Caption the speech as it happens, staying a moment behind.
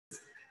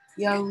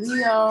Yo,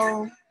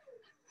 Leo,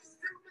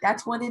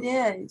 that's what it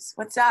is.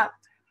 What's up?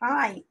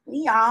 Hi,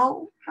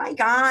 Leo. Hi,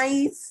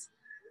 guys.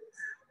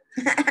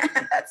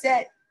 That's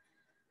it.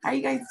 How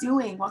you guys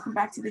doing? Welcome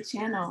back to the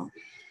channel.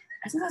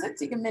 Sometimes I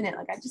take a minute.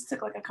 Like, I just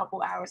took like a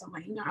couple hours. I'm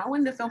like, I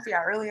wanted to film for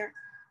y'all earlier,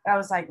 but I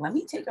was like, let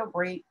me take a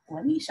break.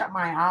 Let me shut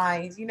my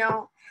eyes,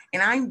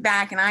 And I'm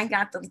back, and I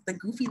got the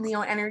goofy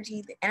Leo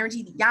energy, the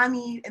energy that y'all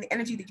need, and the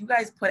energy that you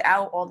guys put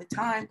out all the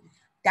time.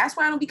 That's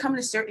why I don't be coming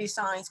to certain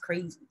signs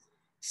crazy.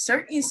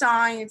 Certain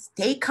signs,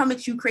 they come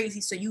at you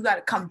crazy, so you got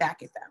to come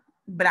back at them.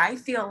 But I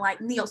feel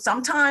like, Leo,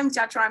 sometimes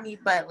y'all try me,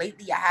 but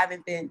lately I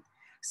haven't been.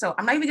 So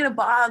I'm not even going to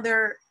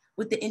bother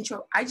with the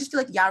intro. I just feel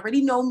like y'all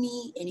already know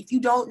me. And if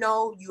you don't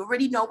know, you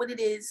already know what it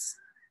is.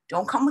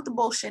 Don't come with the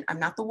bullshit. I'm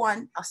not the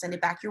one. I'll send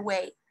it back your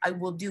way. I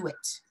will do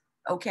it.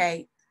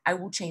 Okay. I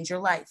will change your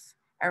life.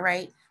 All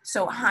right.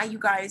 So hi, you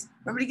guys.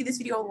 Remember to give this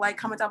video a like,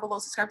 comment down below,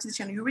 subscribe to the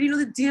channel. You already know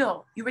the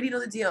deal. You already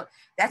know the deal.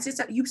 That's it.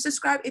 You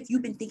subscribe if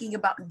you've been thinking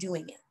about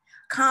doing it.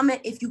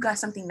 Comment if you got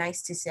something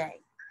nice to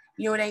say.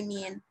 You know what I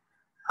mean?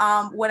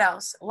 What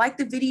else? Like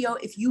the video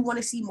if you want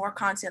to see more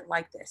content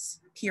like this,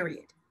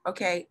 period.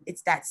 Okay.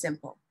 It's that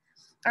simple.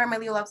 All right, my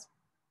Leo loves.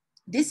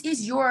 This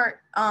is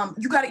your,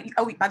 you got to,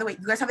 oh, wait, by the way,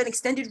 you guys have an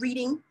extended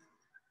reading.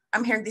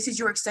 I'm hearing this is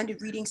your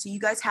extended reading. So you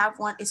guys have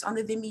one. It's on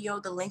the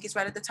Vimeo. The link is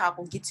right at the top.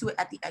 We'll get to it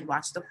at the end.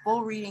 Watch the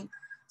full reading.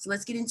 So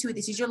let's get into it.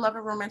 This is your love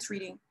and romance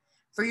reading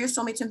for your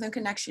soulmate twin flame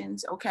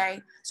connections.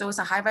 Okay. So it's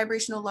a high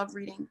vibrational love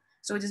reading.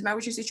 So it doesn't matter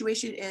what your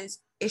situation is.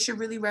 It should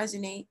really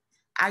resonate.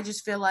 I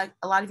just feel like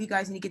a lot of you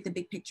guys need to get the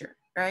big picture,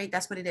 right?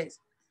 That's what it is.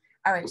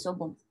 All right. So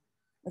boom.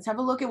 Let's have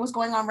a look at what's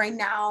going on right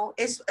now.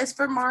 It's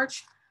for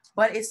March.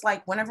 But it's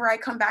like whenever I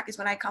come back is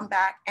when I come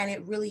back, and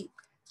it really,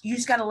 you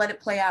just got to let it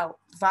play out,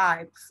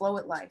 vibe, flow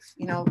with life,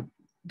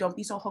 don't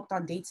be so hooked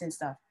on dates and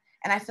stuff.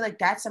 And I feel like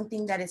that's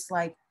something that it's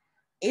like,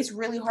 it's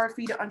really hard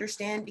for you to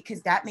understand,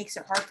 because that makes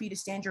it hard for you to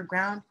stand your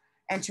ground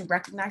and to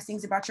recognize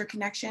things about your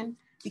connection,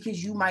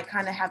 because you might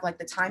kind of have like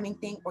the timing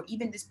thing, or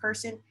even this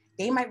person,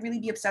 they might really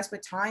be obsessed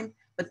with time,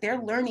 but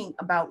they're learning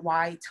about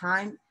why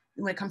time,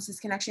 when it comes to this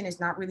connection,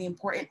 is not really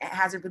important. It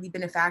hasn't really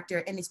been a factor.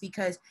 And it's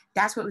because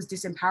that's what was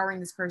disempowering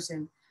this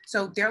person.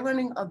 So they're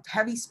learning a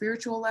heavy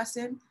spiritual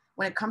lesson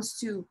when it comes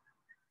to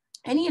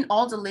any and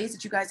all delays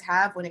that you guys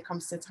have when it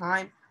comes to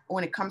time, or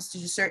when it comes to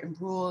just certain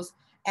rules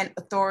and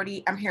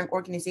authority. I'm hearing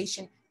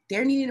organization.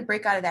 They're needing to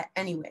break out of that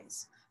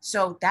anyways.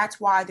 So that's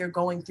why they're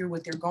going through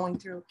what they're going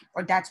through,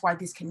 or that's why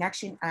this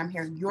connection, I'm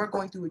hearing you're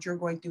going through what you're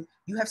going through.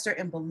 You have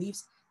certain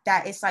beliefs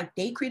that it's like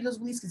they created those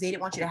beliefs because they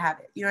didn't want you to have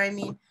it. You know what I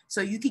mean?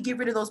 So you could get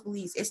rid of those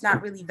beliefs. It's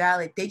not really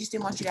valid. They just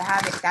didn't want you to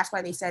have it. That's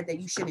why they said that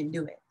you shouldn't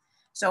do it.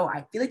 So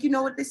I feel like you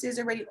know what this is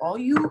already. All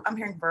you, I'm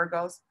hearing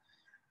Virgos.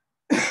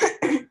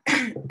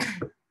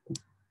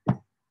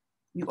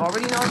 You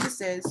already know what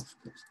this is.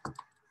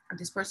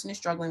 This person is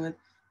struggling with.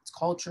 It's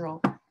cultural.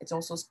 It's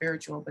also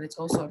spiritual, but it's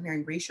also, I'm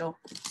hearing racial.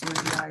 Some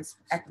of you guys,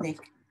 ethnic.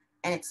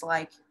 And it's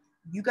like,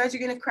 you guys are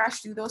going to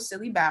crash through those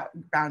silly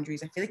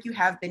boundaries. I feel like you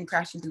have been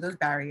crashing through those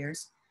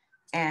barriers.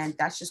 And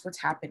that's just what's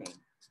happening.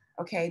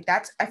 Okay,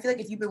 I feel like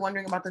if you've been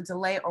wondering about the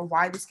delay or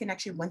why this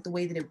connection went the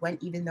way that it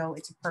went, even though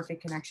it's a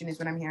perfect connection, is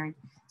what I'm hearing.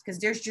 Because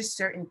there's just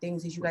certain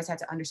things that you guys had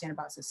to understand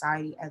about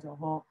society as a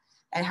whole,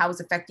 and how it's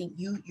affecting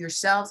you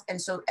yourselves.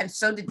 And so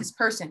did this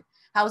person,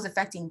 how it's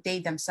affecting they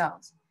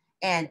themselves.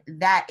 And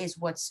that is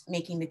what's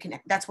making the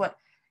connect. That's what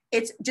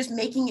it's just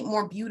making it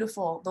more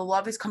beautiful. The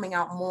love is coming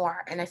out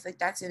more. And I feel like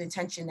that's an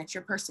intention that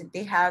your person,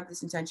 they have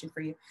this intention for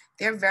you.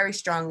 They're very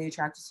strongly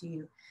attracted to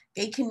you.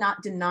 They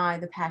cannot deny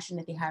the passion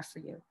that they have for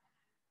you.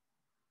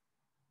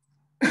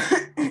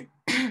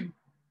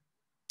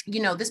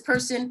 This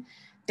person,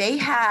 they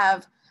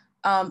have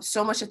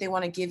so much that they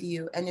want to give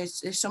you, and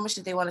there's so much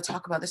that they want to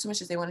talk about. There's so much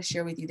that they want to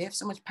share with you. They have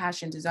so much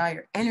passion,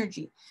 desire,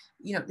 energy.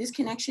 This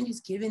connection has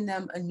given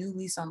them a new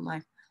lease on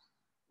life.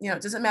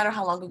 It doesn't matter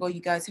how long ago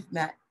you guys have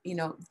met.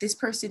 This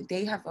person,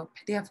 they have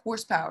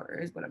horsepower,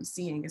 is what I'm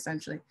seeing.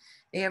 Essentially,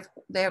 they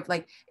have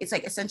like, it's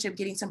like essentially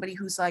getting somebody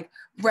who's like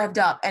revved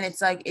up, and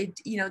it's like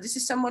this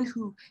is someone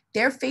who,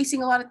 they're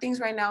facing a lot of things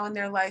right now in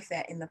their life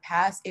that in the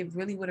past it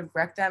really would have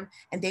wrecked them,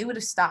 and they would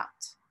have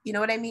stopped. You know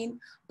what I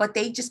mean? But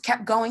they just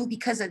kept going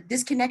because of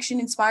this connection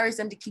inspires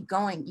them to keep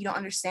going. You don't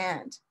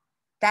understand.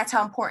 That's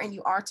how important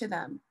you are to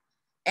them.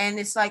 And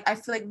it's like, I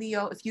feel like,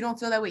 Leo, if you don't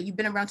feel that way, you've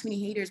been around too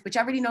many haters, but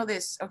you already know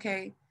this,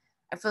 okay?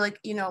 I feel like,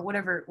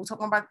 whatever, we'll talk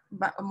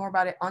more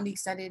about it on the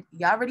extended.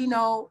 You already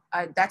know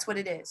that's what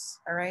it is,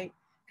 all right?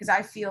 Because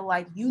I feel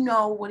like you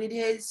know what it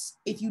is.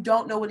 If you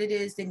don't know what it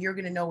is, then you're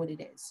going to know what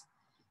it is.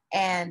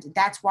 And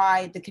that's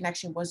why the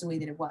connection was the way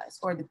that it was,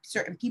 or the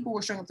certain people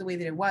were showing up the way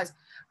that it was.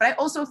 But I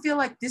also feel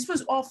like this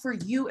was all for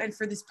you and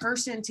for this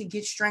person to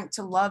get strength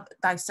to love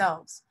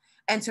thyself.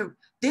 And to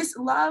this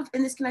love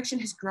and this connection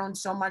has grown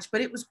so much,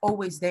 but it was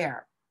always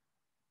there.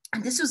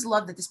 And this was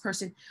love that this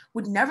person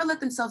would never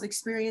let themselves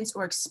experience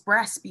or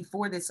express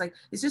before this. Like,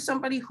 this is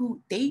somebody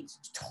who they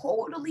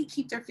totally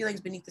keep their feelings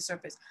beneath the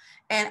surface.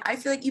 And I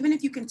feel like even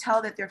if you can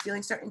tell that they're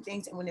feeling certain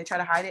things, and when they try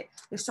to hide it,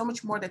 there's so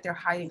much more that they're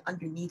hiding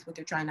underneath what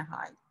they're trying to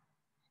hide.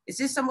 This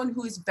is someone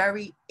who is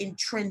very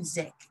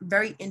intrinsic,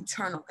 very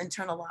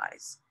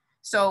internalized.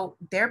 So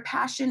their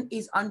passion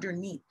is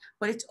underneath,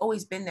 but it's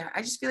always been there.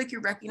 I just feel like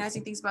you're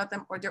recognizing things about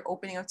them, or they're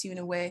opening up to you in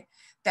a way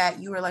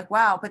that you were like,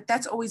 wow, but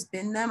that's always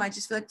been them. I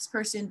just feel like this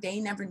person, they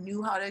never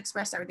knew how to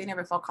express that, or they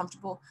never felt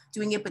comfortable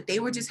doing it, but they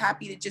were just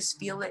happy to just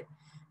feel it.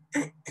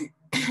 And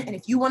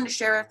if you wanted to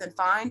share it, then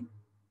fine.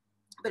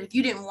 But if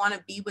you didn't want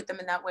to be with them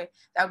in that way,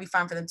 that would be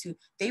fine for them too.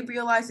 They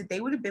realized that they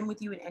would have been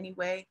with you in any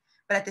way,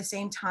 but at the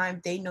same time,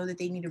 they know that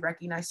they need to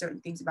recognize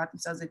certain things about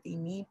themselves that they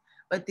need.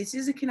 But this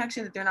is a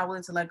connection that they're not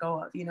willing to let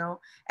go of, you know?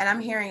 And I'm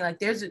hearing like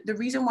there's the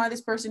reason why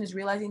this person is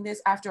realizing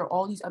this after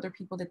all these other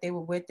people that they were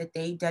with, that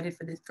they deaded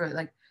for this, for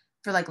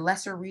like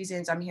lesser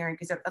reasons. I'm hearing,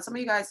 because some of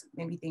you guys,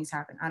 maybe things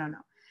happen, I don't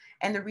know.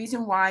 And the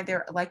reason why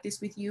they're like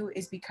this with you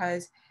is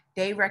because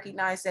they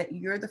recognize that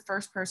you're the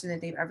first person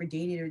that they've ever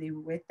dated or they were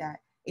with,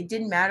 that it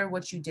didn't matter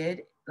what you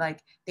did,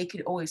 like they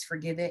could always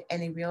forgive it.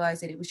 And they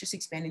realized that it was just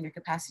expanding their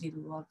capacity to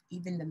love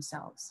even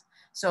themselves.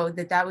 So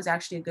that was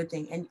actually a good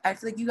thing. And I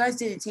feel like you guys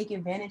didn't take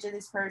advantage of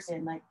this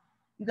person. Like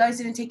you guys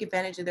didn't take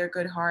advantage of their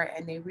good heart,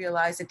 and they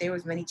realized that there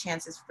was many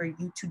chances for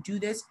you to do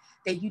this,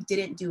 that you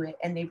didn't do it.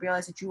 And they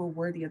realized that you were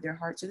worthy of their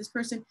heart. So this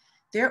person,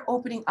 they're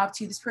opening up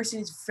to you. This person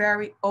is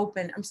very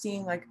open. I'm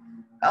seeing like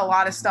a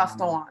lot of stuff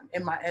go on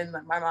in my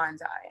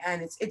mind's eye,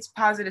 and it's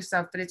positive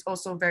stuff, but it's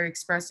also very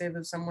expressive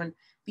of someone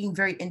being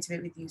very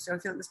intimate with you. So I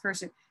feel like this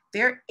person,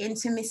 their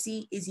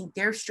intimacy is,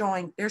 they're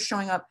showing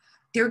up.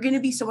 They're going to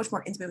be so much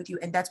more intimate with you,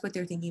 and that's what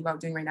they're thinking about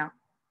doing right now.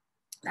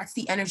 That's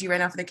the energy right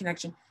now for the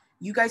connection.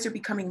 You guys are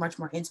becoming much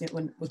more intimate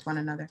with one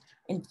another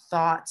in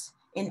thoughts,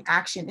 in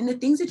action, and the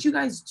things that you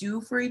guys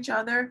do for each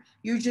other.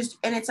 You're just,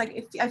 and it's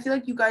like, I feel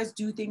like you guys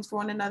do things for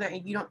one another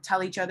and you don't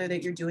tell each other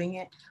that you're doing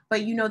it,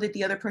 but you know that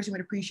the other person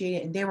would appreciate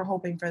it and they were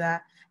hoping for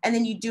that. And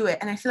then you do it.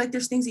 And I feel like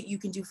there's things that you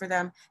can do for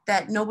them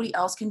that nobody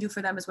else can do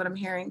for them, is what I'm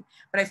hearing.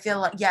 But I feel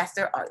like, yes,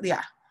 there are,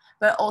 yeah.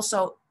 But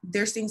also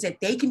there's things that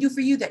they can do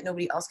for you that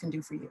nobody else can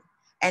do for you,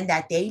 and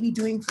that they be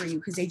doing for you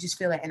because they just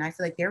feel it. And I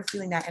feel like they're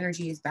feeling that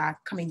energy is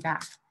back, coming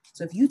back.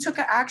 So if you took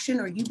an action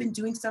or you've been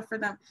doing stuff for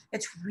them,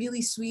 it's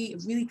really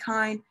sweet, really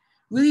kind,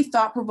 really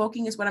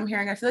thought-provoking is what I'm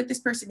hearing. I feel like this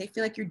person, they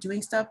feel like you're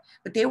doing stuff,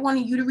 but they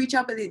wanted you to reach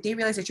out, but they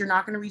realize that you're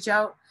not going to reach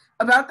out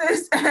about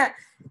this.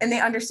 And they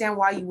understand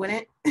why you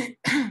wouldn't.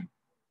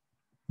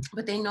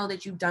 But they know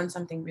that you've done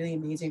something really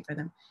amazing for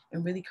them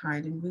and really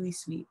kind and really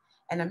sweet.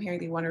 And I'm hearing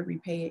they want to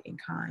repay it in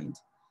kind.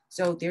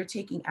 So they're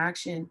taking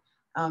action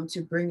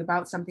to bring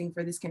about something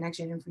for this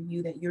connection and for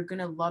you that you're going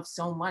to love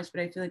so much.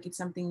 But I feel like it's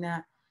something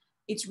that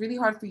it's really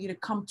hard for you to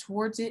come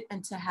towards it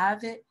and to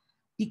have it,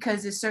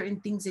 because there's certain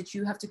things that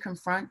you have to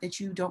confront that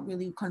you don't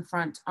really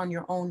confront on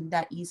your own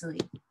that easily.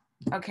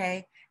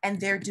 Okay. And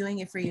they're doing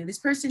it for you. This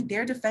person,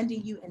 they're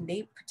defending you and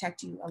they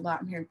protect you a lot.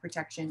 I'm hearing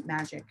protection,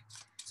 magic.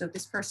 So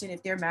this person,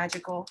 if they're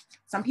magical,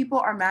 some people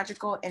are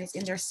magical and it's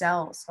in their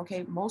cells.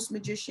 Okay. Most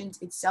magicians,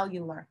 it's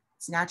cellular,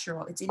 it's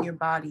natural, it's in your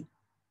body.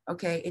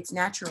 Okay. It's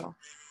natural.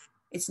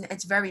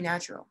 It's very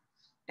natural.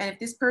 And if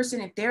this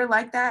person, if they're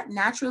like that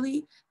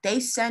naturally,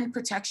 they send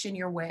protection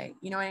your way.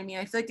 You know what I mean?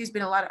 I feel like there's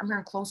been a lot of, I'm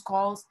hearing close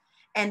calls,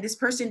 and this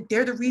person,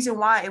 they're the reason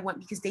why it went,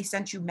 because they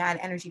sent you mad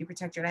energy to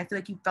protect you. And I feel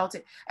like you felt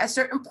it at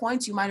certain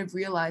points. You might've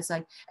realized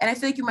like, and I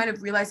feel like you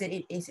might've realized that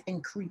it is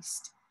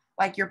increased.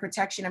 Like your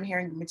protection, I'm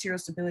hearing material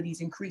stability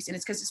is increased. And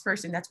it's because this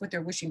person, that's what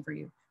they're wishing for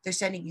you. They're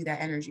sending you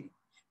that energy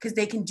because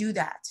they can do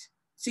that.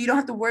 So you don't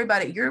have to worry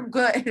about it. You're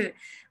good.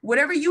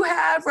 Whatever you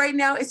have right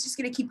now, it's just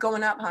going to keep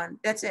going up, hon.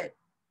 That's it.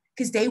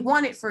 Because they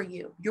want it for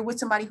you. You're with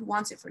somebody who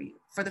wants it for you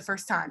for the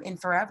first time in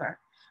forever.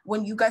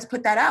 When you guys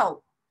put that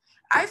out,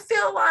 I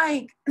feel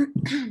like,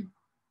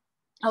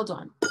 hold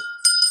on.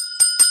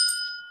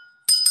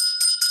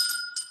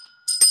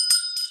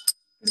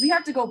 We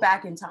have to go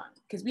back in time,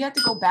 because we have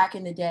to go back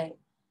in the day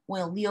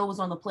when Leo was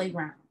on the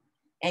playground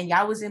and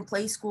y'all was in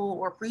play school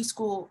or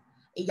preschool,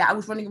 and y'all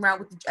was running around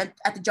with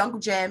at the jungle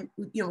gym,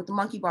 you know, with the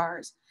monkey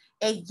bars,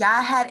 and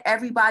y'all had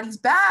everybody's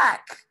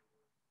back.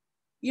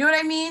 You know what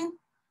I mean?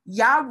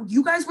 Y'all,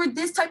 you guys were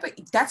this type of,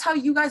 that's how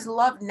you guys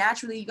love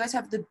naturally. You guys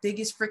have the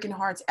biggest freaking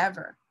hearts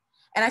ever.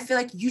 And I feel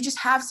like you just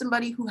have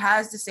somebody who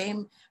has the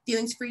same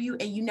feelings for you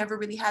and you never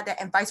really had that,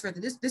 and vice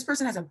versa. This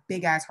person has a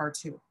big ass heart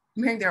too.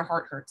 I'm hearing their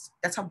heart hurts.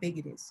 That's how big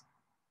it is.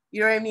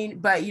 You know what I mean?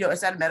 But you know,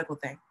 it's not a medical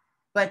thing,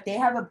 but they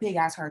have a big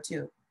ass heart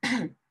too.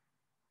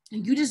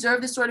 And you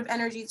deserve this sort of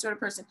energy, sort of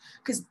person,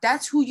 because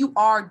that's who you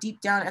are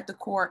deep down at the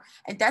core.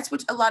 And that's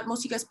what most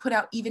of you guys put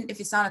out, even if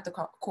it's not at the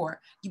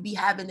core. You be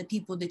having the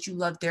people that you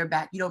love their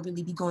back. You don't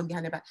really be going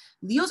behind their back.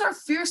 Leos are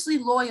fiercely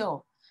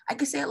loyal. I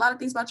can say a lot of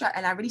things about y'all,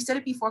 and I already said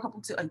it before a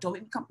couple times. Don't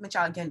make me compliment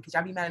y'all again, because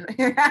y'all be mad at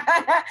me.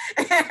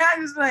 I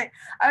was like,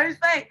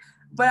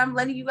 but I'm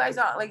letting you guys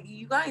out. Like,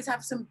 you guys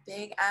have some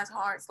big ass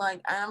hearts.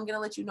 Like, I'm gonna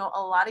let you know,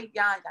 a lot of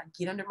y'all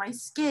get under my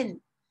skin.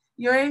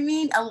 You know what I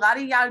mean? A lot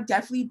of y'all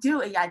definitely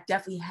do, and y'all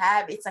definitely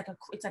have. It's like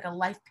a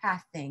life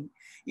path thing.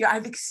 You know,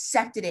 I've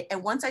accepted it,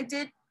 and once I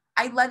did,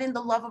 I let in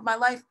the love of my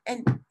life.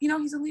 And you know,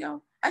 he's a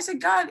Leo. I said,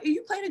 God, are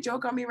you playing a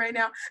joke on me right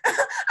now? I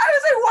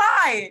was like,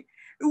 why?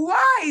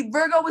 Why?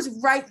 Virgo was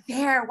right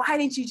there. Why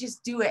didn't you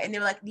just do it? And they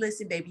were like,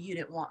 listen, baby, you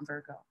didn't want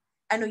Virgo.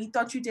 I know you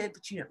thought you did,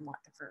 but you didn't want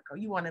the Virgo.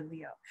 You wanted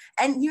Leo.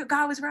 And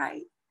God was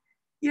right.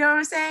 You know what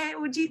I'm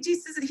saying? Well,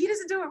 Jesus, he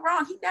doesn't do it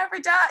wrong. He never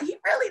does. He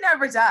really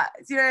never does.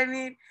 You know what I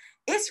mean?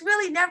 It's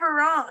really never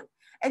wrong.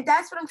 And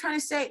that's what I'm trying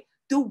to say.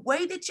 The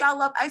way that y'all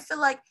love, I feel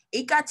like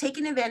it got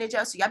taken advantage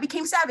of. So y'all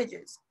became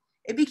savages.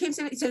 It became,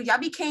 so y'all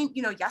became,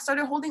 y'all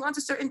started holding on to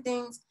certain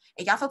things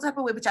and y'all felt the type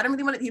of way, but y'all didn't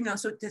really want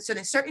to, so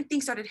then certain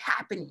things started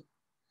happening.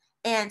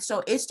 And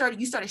so you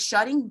started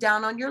shutting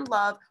down on your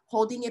love,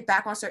 holding it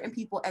back on certain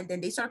people. And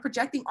then they started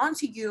projecting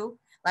onto you,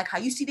 like how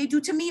you see they do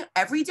to me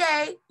every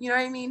day. You know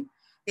what I mean?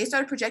 They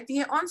started projecting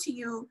it onto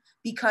you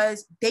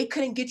because they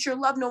couldn't get your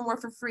love no more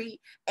for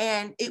free.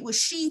 And it was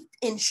sheathed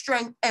in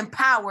strength and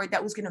power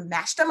that was going to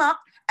mash them up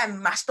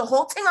and mash the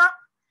whole thing up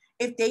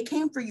if they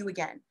came for you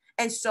again.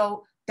 And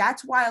so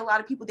that's why a lot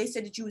of people, they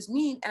said that you was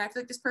mean. And I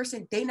feel like this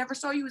person, they never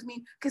saw you as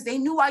mean because they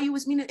knew why you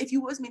was mean. If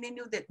you was mean, they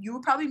knew that you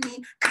were probably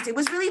mean because it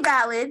was really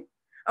valid.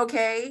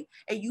 Okay.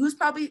 And you was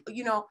probably,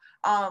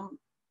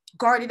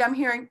 guarded, I'm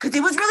hearing, because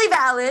it was really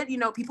valid.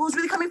 People was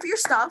really coming for your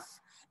stuff.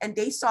 And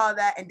they saw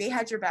that and they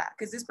had your back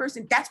because this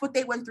person, that's what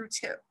they went through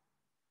too.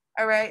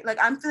 All right. Like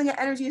I'm feeling an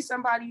energy of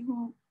somebody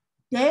who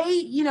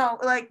they,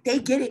 they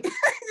get it.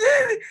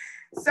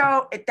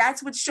 So if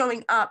that's what's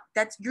showing up,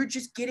 you're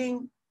just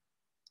getting,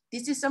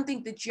 this is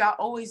something that y'all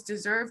always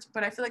deserved,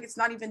 but I feel like it's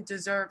not even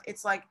deserved.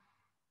 It's like,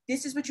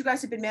 this is what you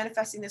guys have been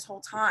manifesting this whole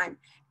time.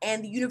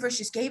 And the universe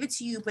just gave it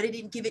to you, but it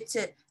didn't give it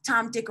to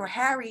Tom, Dick, or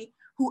Harry,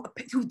 who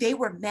they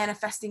were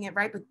manifesting it,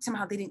 right? But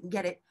somehow they didn't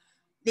get it.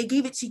 They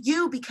gave it to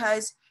you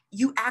because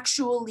you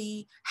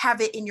actually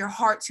have it in your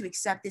heart to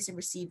accept this and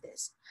receive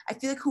this. I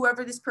feel like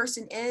whoever this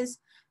person is,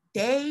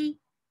 they've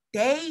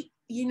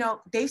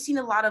seen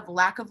a lot of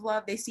lack of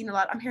love. They've seen a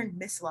lot, I'm hearing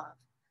mislove.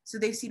 So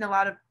they've seen a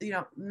lot of,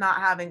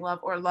 not having love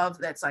or love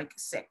that's like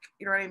sick.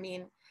 You know what I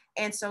mean?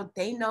 And so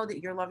they know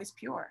that your love is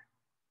pure.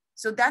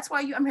 So that's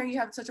why I'm hearing you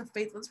have such a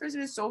faithful, this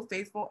person is so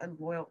faithful and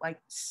loyal, like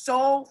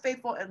so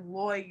faithful and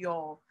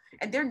loyal.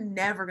 And they're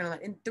never going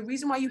to, and the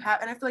reason why you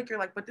have, and I feel like you're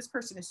like, but this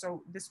person is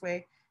so this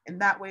way and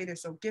that way. They're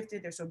so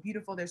gifted. They're so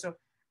beautiful.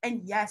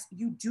 And yes,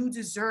 you do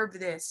deserve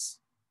this.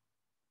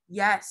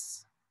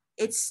 Yes.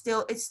 It's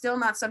still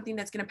not something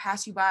that's going to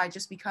pass you by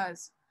just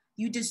because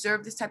you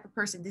deserve this type of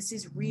person. This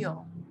is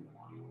real.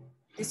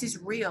 This is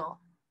real.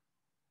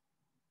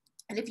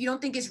 And if you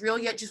don't think it's real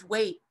yet, just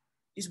wait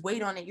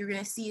on it. You're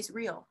going to see it's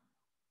real.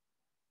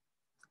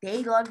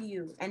 They love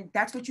you. And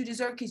that's what you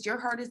deserve because your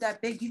heart is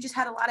that big. You just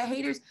had a lot of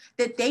haters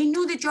that they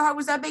knew that your heart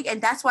was that big.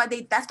 And that's why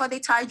they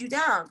tied you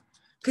down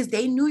because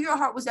they knew your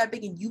heart was that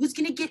big and you was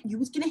going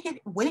to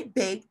win it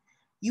big.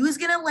 You was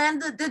going to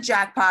land the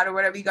jackpot or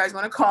whatever you guys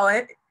want to call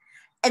it.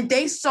 And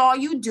they saw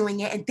you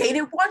doing it and they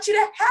didn't want you to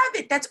have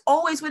it. That's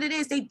always what it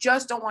is. They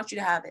just don't want you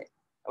to have it.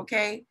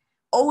 Okay.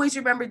 Always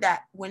remember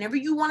that whenever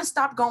you want to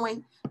stop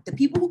going, the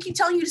people who keep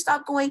telling you to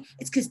stop going,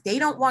 it's because they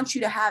don't want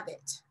you to have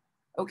it.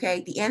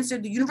 Okay.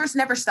 The universe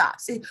never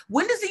stops.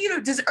 When does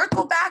does the earth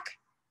go back?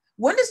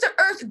 When does the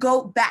earth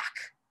go back?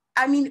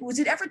 I mean, was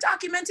it ever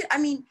documented? I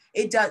mean,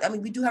 it does. I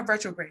mean, we do have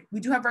retrograde,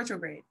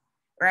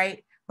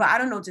 right? But I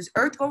don't know. Does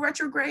earth go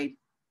retrograde?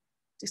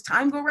 Does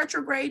time go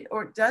retrograde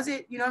or does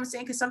it? You know what I'm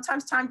saying? Because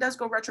sometimes time does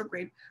go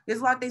retrograde. There's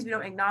a lot of things we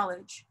don't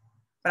acknowledge.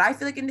 But I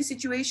feel like in this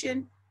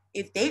situation,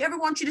 if they ever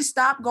want you to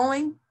stop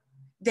going,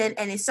 then,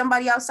 and it's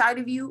somebody outside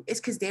of you, it's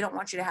because they don't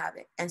want you to have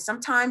it. And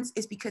sometimes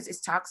it's because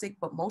it's toxic,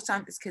 but most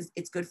times it's because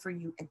it's good for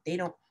you and they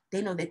know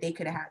that they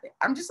could have it.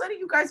 I'm just letting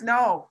you guys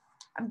know.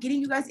 I'm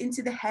getting you guys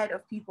into the head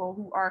of people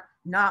who are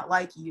not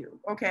like you,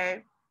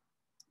 okay?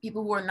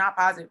 People who are not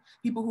positive,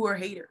 people who are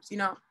haters,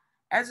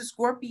 As a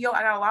Scorpio,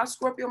 I got a lot of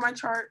Scorpio in my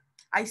chart.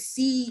 I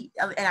see,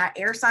 and I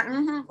air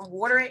sign,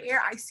 water and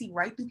air, I see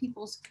right through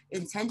people's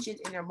intentions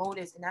and their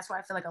motives. And that's why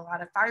I feel like a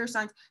lot of fire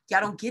signs,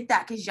 y'all don't get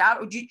that because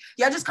y'all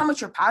just come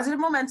with your positive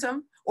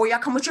momentum or y'all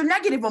come with your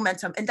negative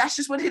momentum. And that's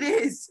just what it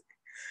is.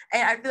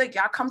 And I feel like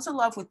y'all come to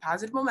love with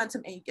positive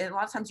momentum. And a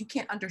lot of times you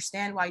can't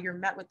understand why you're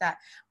met with that.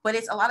 But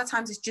it's a lot of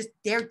times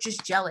they're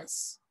just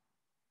jealous.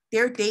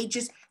 They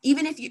just,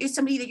 even if it's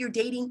somebody that you're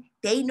dating,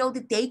 they know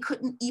that they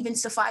couldn't even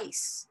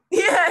suffice.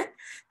 Yeah,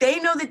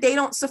 they know that they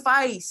don't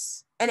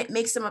suffice. And it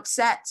makes them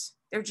upset.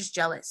 They're just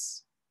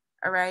jealous.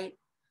 All right.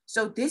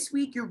 So this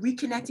week you're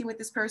reconnecting with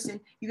this person.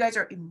 You guys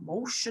are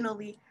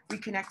emotionally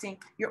reconnecting.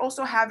 You're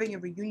also having a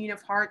reunion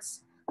of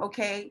hearts.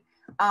 Okay.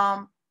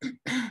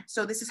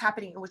 So this is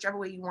happening in whichever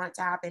way you want it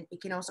to happen.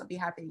 It can also be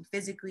happening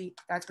physically.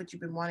 That's what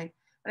you've been wanting.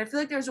 But I feel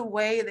like there's a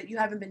way that you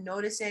haven't been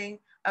noticing,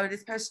 or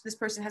this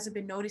person hasn't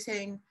been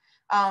noticing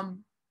a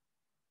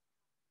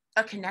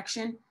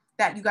connection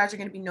that you guys are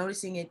going to be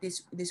noticing it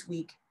this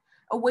week.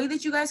 A way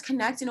that you guys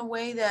connect in a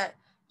way that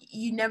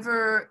you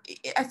never,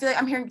 I feel like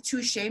I'm hearing too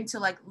ashamed to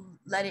like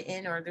let it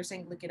in, or they're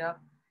saying look it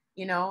up,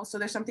 so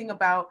there's something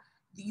about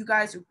you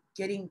guys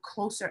getting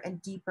closer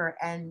and deeper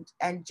and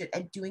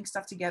doing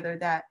stuff together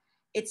that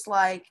it's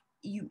like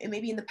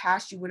maybe in the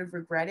past you would have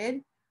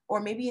regretted, or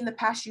maybe in the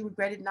past you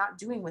regretted not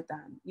doing with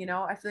them.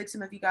 I feel like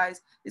some of you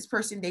guys, this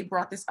person, they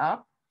brought this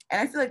up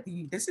And I feel like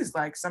this is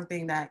like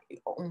something that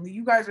only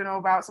you guys will know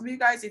about. Some of you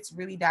guys, it's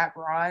really that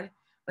broad.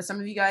 But some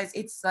of you guys,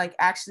 it's like,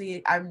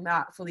 actually, I'm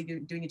not fully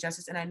doing it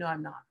justice. And I know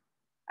I'm not.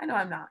 I know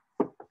I'm not.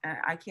 And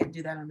I can't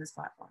do that on this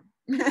platform.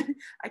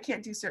 I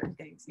can't do certain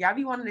things. Y'all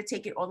be wanting to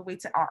take it all the way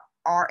to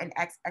R and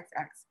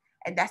XXX.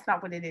 And that's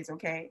not what it is,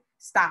 okay?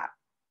 Stop.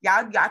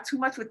 Y'all got too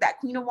much with that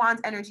Queen of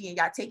Wands energy and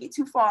y'all take it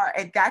too far.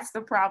 And that's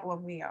the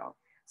problem, Leo.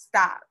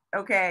 Stop,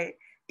 okay?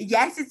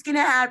 Yes, it's going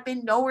to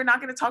happen. No, we're not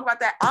going to talk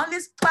about that on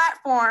this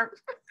platform.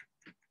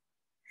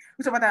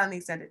 We'll talk about that on the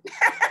extended.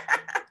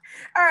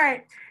 All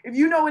right. If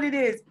you know what it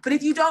is. But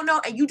if you don't know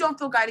and you don't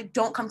feel guided,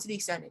 don't come to the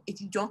extended.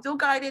 If you don't feel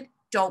guided,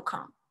 don't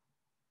come.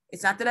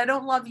 It's not that I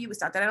don't love you.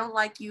 It's not that I don't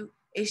like you.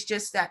 It's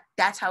just that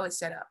that's how it's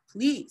set up.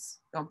 Please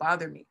don't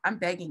bother me. I'm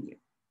begging you.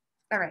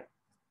 All right.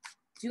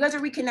 So you guys are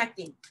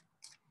reconnecting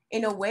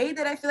in a way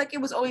that I feel like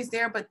it was always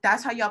there, but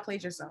that's how y'all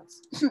played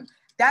yourselves.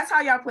 That's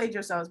how y'all played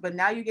yourselves. But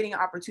now you're getting an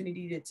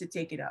opportunity to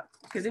take it up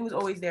because it was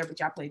always there, but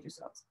y'all played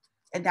yourselves.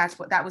 And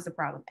that was the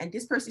problem. And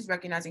this person is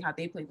recognizing how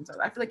they played themselves.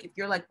 I feel like if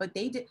you're like, but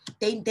they did,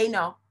 they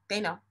know.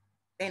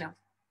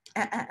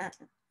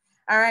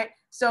 All right.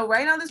 So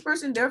right now, this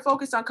person, they're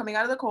focused on coming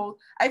out of the cold.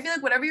 I feel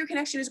like whatever your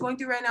connection is going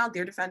through right now,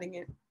 they're defending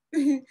it.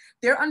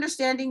 They're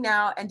understanding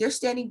now, and they're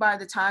standing by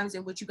the times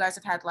in which you guys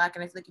have had lack.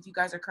 And I feel like if you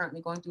guys are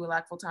currently going through a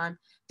lackful time,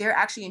 they're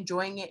actually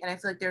enjoying it. And I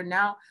feel like they're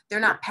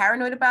not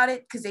paranoid about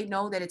it because they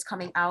know that it's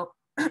coming out.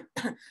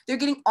 They're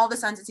getting all the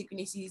signs and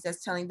synchronicities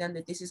that's telling them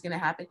that this is going to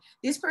happen.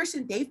 This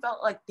person, they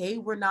felt like they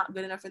were not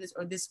good enough for this,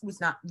 or this was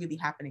not really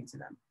happening to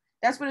them.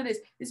 That's what it is.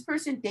 This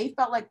person, they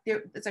felt like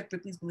it's like,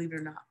 please believe it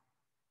or not.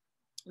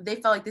 They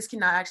felt like this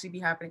cannot actually be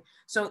happening.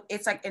 So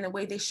it's like, in a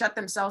way, they shut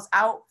themselves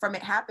out from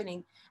it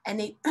happening, and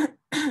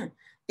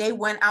they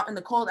went out in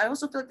the cold. I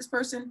also feel like this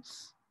person,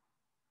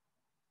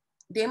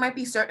 there might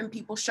be certain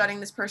people shutting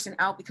this person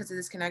out because of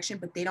this connection,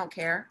 but they don't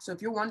care. So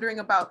if you're wondering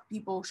about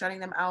people shutting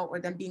them out or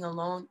them being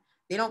alone,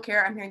 they don't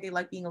care. I'm hearing they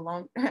like being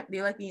alone.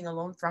 They like being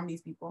alone from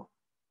these people.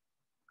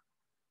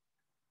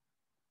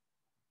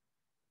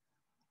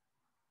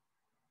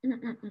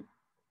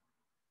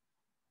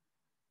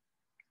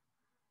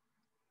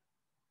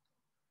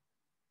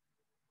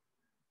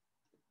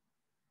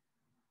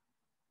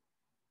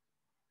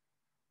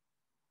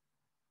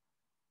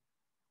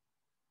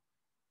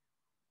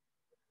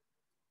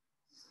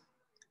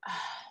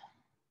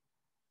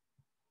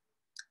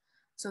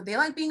 So they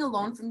like being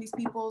alone from these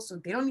people. So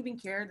they don't even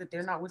care that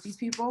they're not with these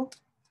people.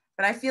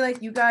 But I feel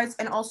like you guys,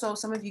 and also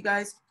some of you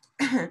guys,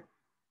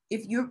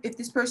 if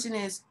this person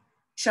is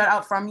shut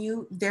out from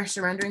you, they're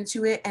surrendering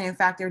to it. And in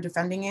fact, they're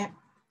defending it.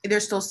 They're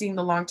still seeing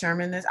the long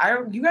term in this.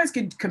 You guys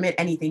could commit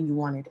anything you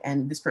wanted,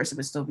 and this person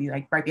would still be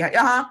like right behind.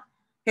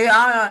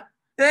 That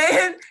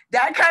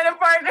kind of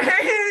partner.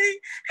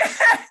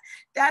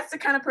 That's the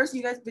kind of person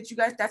you guys, but you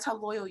guys, that's how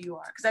loyal you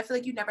are. Because I feel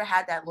like you never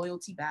had that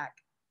loyalty back.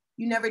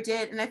 You never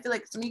did. And I feel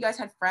like some of you guys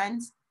had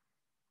friends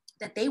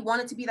that they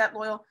wanted to be that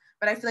loyal,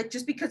 but I feel like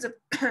just because of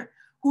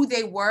who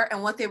they were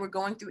and what they were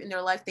going through in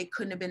their life, they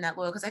couldn't have been that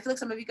loyal. Because I feel like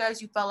some of you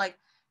guys, you felt like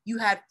you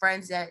had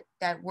friends that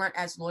weren't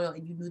as loyal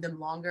and you knew them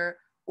longer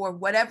or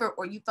whatever,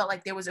 or you felt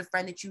like there was a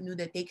friend that you knew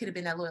that they could have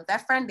been that loyal.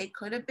 That friend, they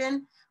could have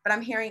been, but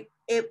I'm hearing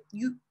it,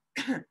 you,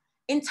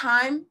 in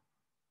time,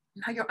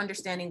 now you're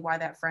understanding why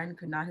that friend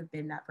could not have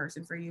been that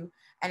person for you.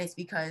 And it's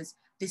because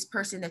this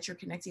person that you're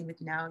connecting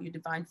with now, your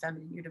divine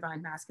feminine, your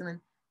divine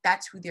masculine,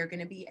 that's who they're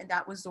going to be. And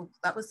that was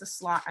the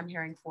slot I'm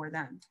hearing for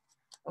them.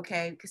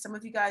 Okay. Because some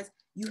of you guys,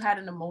 you had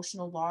an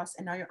emotional loss,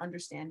 and now you're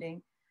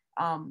understanding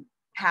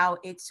how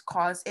it's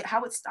caused it,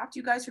 how it stopped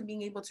you guys from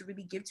being able to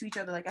really give to each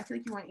other. Like, I feel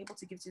like you weren't able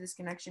to give to this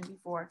connection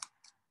before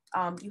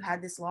you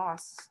had this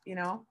loss, you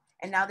know,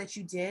 and now that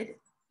you did,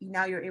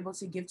 now you're able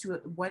to give to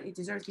it what it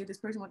deserves, give this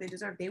person what they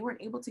deserve. They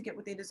weren't able to get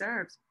what they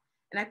deserved.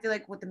 And I feel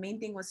like what the main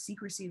thing was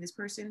secrecy. This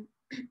person,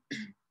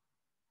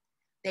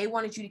 they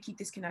wanted you to keep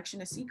this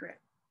connection a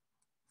secret,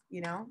 you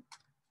know?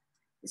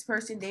 This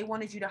person, they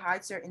wanted you to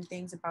hide certain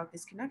things about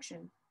this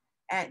connection.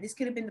 And this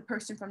could have been the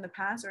person from the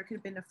past, or it could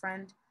have been a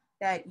friend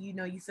that, you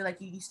know, you feel like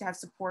you used to have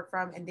support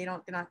from, and they're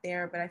not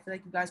there. But I feel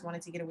like you guys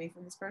wanted to get away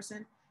from this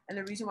person. And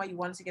the reason why you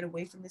wanted to get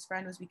away from this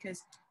friend was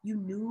because you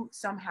knew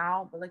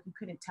somehow, but like you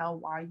couldn't tell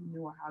why you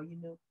knew or how you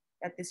knew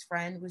that this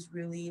friend was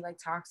really like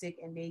toxic,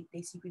 and they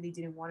secretly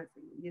didn't want it for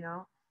you, you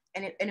know?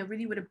 And it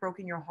really would have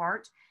broken your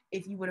heart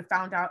if you would have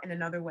found out in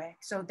another way.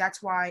 So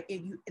that's why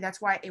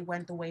it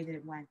went the way that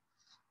it went.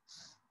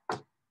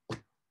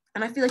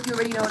 And I feel like you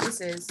already know what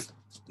this is.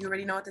 You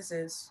already know what this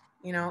is,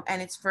 you know,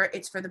 and it's for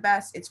the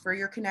best. It's for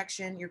your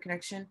connection. Your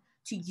connection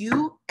to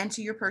you and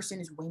to your person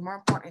is way more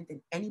important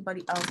than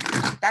anybody else.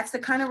 That's the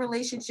kind of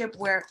relationship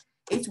where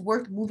it's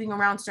worth moving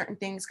around certain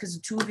things, because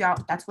the two of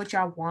y'all, that's what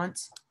y'all want,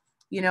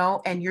 you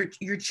know, and your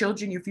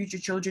children, your future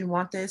children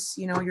want this,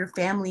 you know, your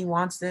family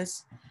wants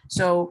this.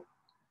 So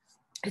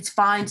it's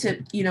fine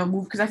to, you know,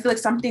 move, because I feel like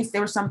some things,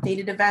 there were some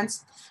fated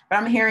events, but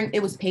I'm hearing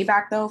it was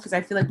payback though, because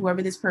I feel like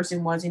whoever this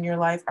person was in your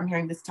life, I'm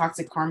hearing this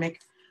toxic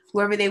karmic,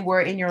 whoever they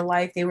were in your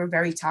life, they were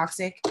very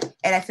toxic,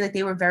 and I feel like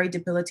they were very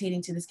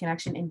debilitating to this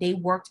connection, and they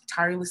worked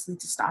tirelessly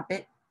to stop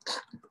it.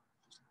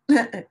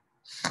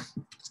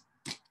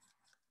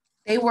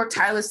 They work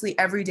tirelessly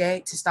every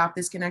day to stop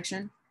this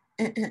connection.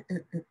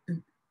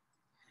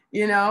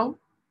 You know,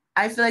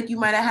 I feel like you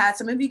might have had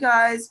some of you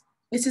guys,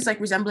 this is like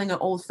resembling an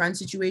old friend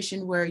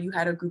situation where you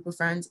had a group of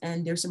friends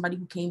and there's somebody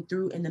who came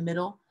through in the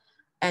middle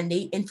and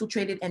they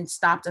infiltrated and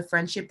stopped a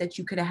friendship that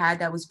you could have had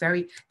that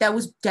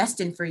was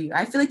destined for you.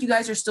 I feel like you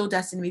guys are still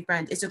destined to be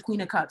friends. It's a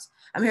Queen of Cups.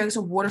 I'm hearing it's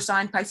a water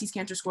sign, Pisces,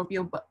 Cancer,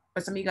 Scorpio, but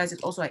some of you guys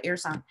it's also an air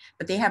sign,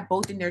 but they have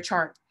both in their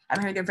chart. I'm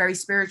hearing they're very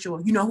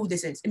spiritual. You know who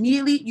this is.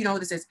 Immediately, you know who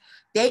this is.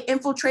 They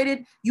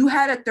infiltrated, you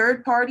had a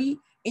third party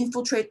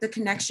infiltrate the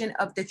connection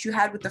of that you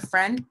had with the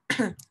friend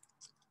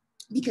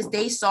because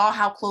they saw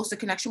how close the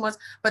connection was,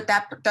 but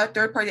that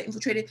third party that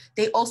infiltrated,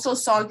 they also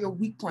saw your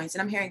weak points.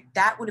 And I'm hearing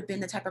that would have been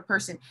the type of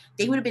person,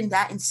 they would have been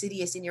that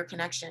insidious in your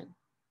connection.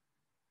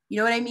 You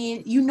know what I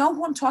mean? You know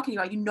who I'm talking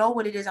about. You know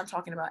what it is I'm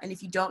talking about. And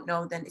if you don't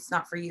know, then it's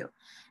not for you.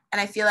 And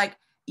I feel like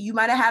you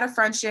might have had a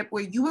friendship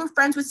where you were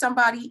friends with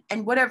somebody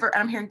and whatever,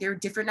 and I'm hearing they're a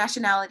different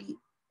nationality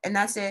and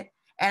that's it.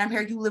 And I'm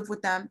hearing you live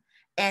with them.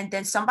 And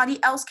then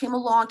somebody else came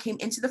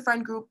into the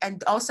friend group,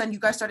 and all of a sudden you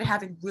guys started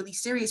having really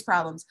serious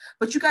problems.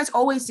 But you guys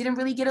always didn't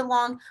really get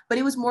along, but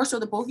it was more so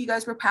that both of you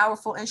guys were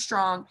powerful and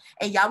strong,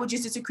 and y'all would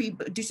just disagree,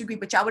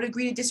 but y'all would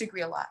agree to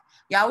disagree a lot.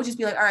 Y'all would just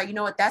be like, all right, you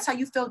know what, that's how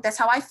you feel, that's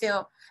how I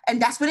feel,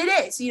 and that's what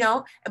it is, you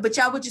know? But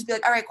y'all would just be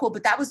like, all right, cool,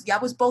 but y'all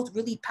was both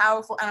really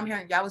powerful, and I'm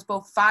hearing y'all was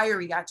both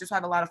fiery, y'all just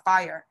have a lot of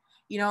fire,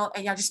 you know,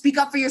 and y'all just speak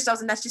up for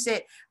yourselves, and that's just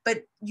it.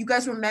 But you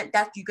guys were meant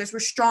that, you guys were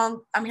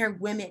strong, I'm hearing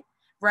women,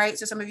 right?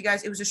 So some of you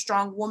guys, it was a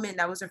strong woman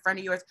that was a friend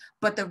of yours,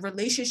 but the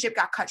relationship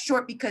got cut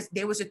short because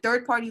there was a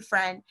third party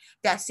friend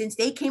that since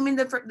they came in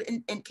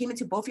and came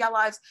into both y'all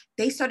lives,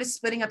 they started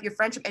splitting up your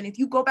friendship. And if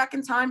you go back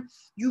in time,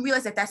 you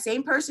realize that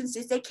same person,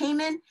 since they came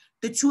in,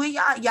 the two of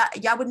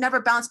y'all would never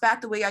bounce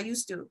back the way y'all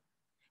used to.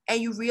 And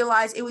you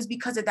realize it was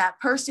because of that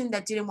person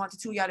that didn't want the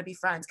two of y'all to be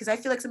friends. Because I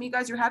feel like some of you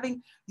guys,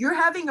 you're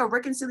having a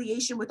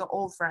reconciliation with an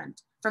old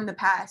friend from the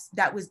past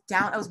that was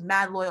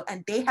mad loyal,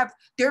 and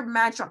they're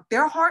mad strong.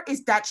 Their heart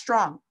is that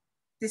strong,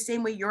 the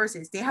same way yours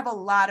is. They have a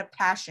lot of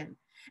passion.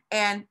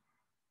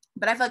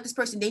 But I feel like this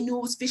person, they knew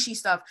it was fishy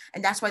stuff,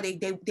 and that's why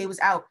they was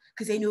out,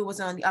 because they knew it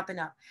wasn't on the up and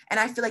up. And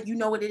I feel like you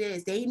know what it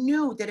is. They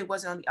knew that it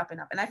wasn't on the up and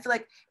up. And I feel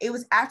like it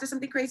was after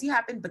something crazy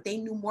happened, but they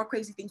knew more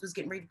crazy things was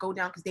getting ready to go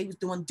down because they was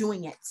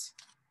doing it.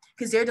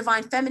 Because they're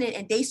divine feminine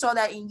and they saw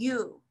that in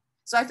you.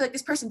 So I feel like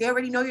this person, they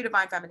already know you're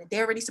divine feminine. They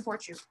already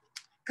support you.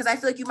 Because I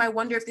feel like you might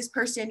wonder if this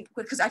person,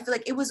 because I feel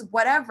like it was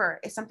whatever,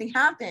 if something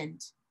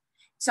happened.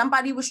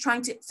 Somebody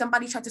tried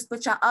to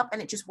split y'all up and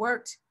it just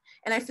worked.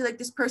 And I feel like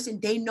this person,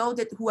 they know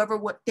that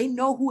they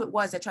know who it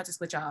was that tried to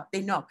split y'all up.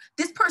 They know.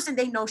 This person,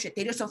 they know shit.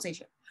 They just don't say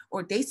shit.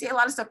 Or they say a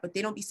lot of stuff, but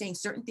they don't be saying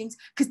certain things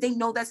because they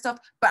know that stuff.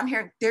 But I'm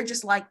hearing they're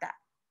just like that.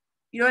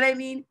 You know what I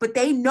mean? But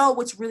they know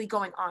what's really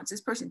going on. So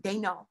this person, they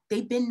know.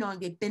 They've been knowing.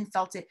 They've been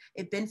felt it.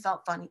 It been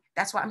felt funny.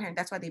 That's why I'm hearing.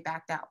 That's why they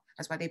backed out.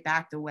 That's why they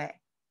backed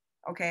away.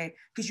 Okay?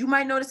 Because you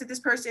might notice that this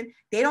person,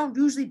 they don't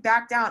usually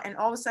back down. And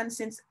all of a sudden,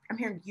 since I'm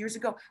hearing years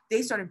ago,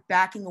 they started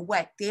backing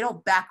away. They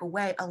don't back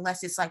away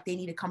unless it's like they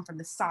need to come from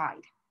the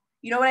side.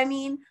 You know what I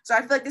mean? So I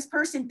feel like this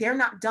person, they're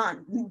not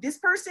done. This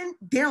person,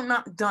 they're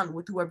not done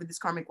with whoever this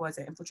karmic was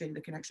that infiltrated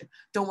the connection.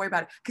 Don't worry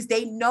about it. Because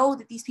they know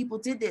that these people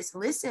did this.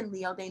 Listen,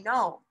 Leo, they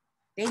know.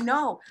 They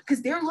know,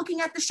 because they're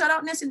looking at the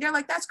shutoutness and they're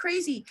like, that's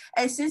crazy.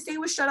 And since they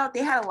were shut out,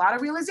 they had a lot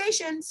of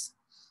realizations.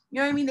 You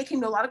know what I mean? They came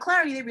to a lot of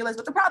clarity. They realized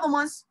what the problem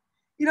was.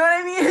 You know what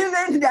I mean? And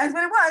then that's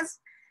what it was,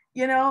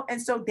 you know?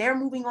 And so they're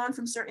moving on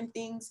from certain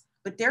things,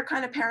 but they're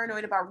kind of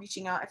paranoid about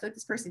reaching out. I feel like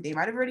this person, they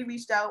might have already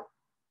reached out.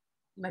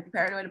 You might be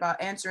paranoid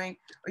about answering,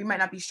 or you might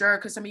not be sure,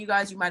 because some of you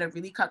guys, you might have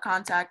really cut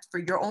contact for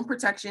your own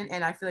protection.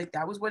 And I feel like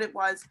that was what it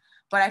was.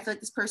 But I feel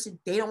like this person,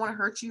 they don't want to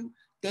hurt you.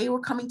 They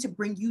were coming to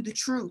bring you the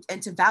truth and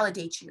to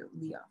validate you,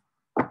 Leo.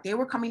 They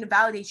were coming to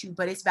validate you,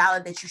 but it's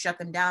valid that you shut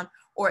them down,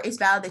 or it's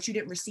valid that you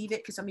didn't receive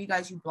it because some of you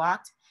guys, you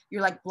blocked.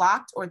 You're like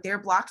blocked, or they're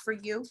blocked for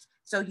you.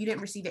 So you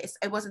didn't receive it.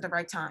 It wasn't the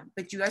right time,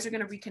 but you guys are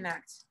going to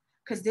reconnect,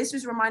 because this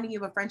was reminding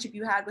you of a friendship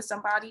you had with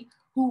somebody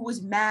who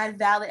was mad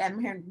valid. And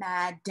I'm hearing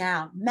mad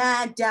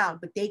down,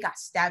 but they got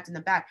stabbed in the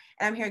back.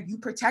 And I'm hearing you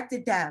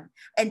protected them,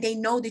 and they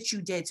know that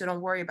you did. So don't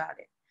worry about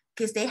it.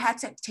 Because they had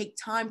to take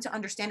time to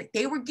understand it.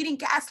 They were getting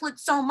gaslit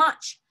so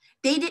much.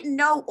 They didn't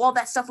know all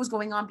that stuff was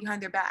going on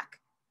behind their back.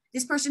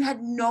 This person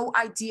had no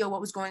idea what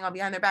was going on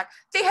behind their back.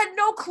 They had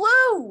no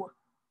clue.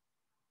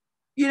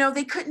 You know,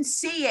 they couldn't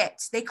see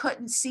it. They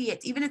couldn't see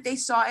it. Even if they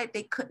saw it,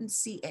 they couldn't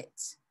see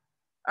it.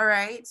 All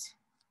right.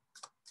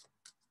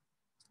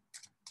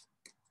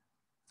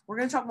 We're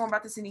going to talk more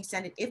about this in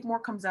Extended if more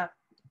comes up.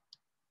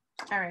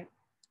 All right.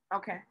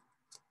 Okay.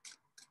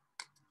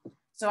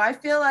 So I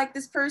feel like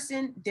this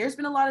person, there's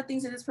been a lot of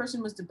things that this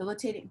person was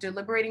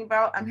deliberating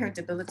about. I'm hearing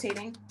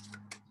debilitating.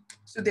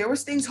 So there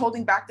was things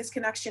holding back this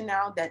connection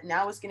now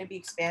it's going to be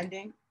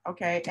expanding.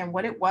 Okay. And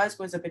what it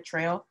was a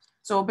betrayal.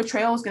 So a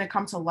betrayal is going to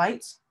come to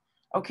light.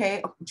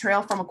 okay? A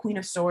betrayal from a Queen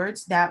of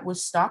Swords that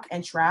was stuck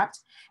and trapped.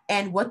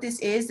 And what this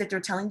is that they're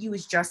telling you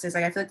is justice.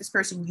 Like, I feel like this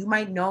person, you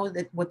might know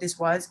that what this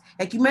was.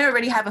 Like, you might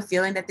already have a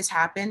feeling that this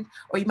happened,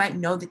 or you might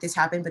know that this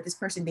happened, but this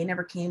person, they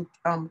never came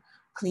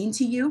clean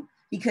to you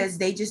because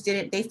they just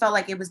didn't, they felt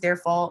like it was their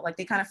fault. Like,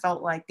 they kind of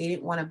felt like they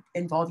didn't want to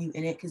involve you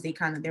in it because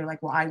they're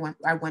like, well,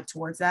 I went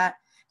towards that.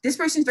 This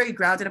person's very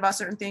grounded about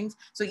certain things.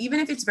 So even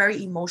if it's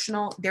very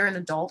emotional, they're an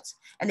adult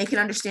and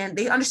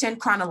they understand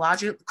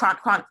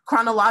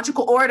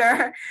chronological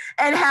order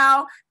and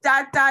how ...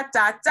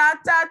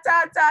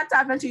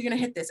 Eventually you're going to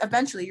hit this.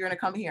 Eventually you're going to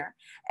come here.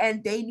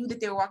 And they knew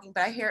that they were walking,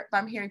 but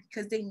I'm hearing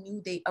because they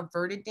knew they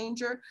averted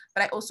danger,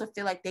 but I also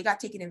feel like they got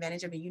taken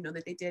advantage of, and you know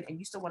that they did, and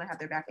you still want to have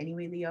their back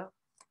anyway, Leo.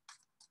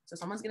 So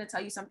someone's going to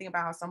tell you something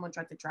about how someone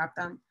tried to trap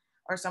them,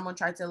 or someone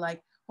tried to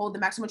like hold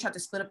them back, someone tried to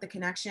split up the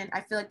connection.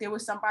 I feel like there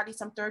was somebody,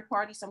 some third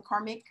party, some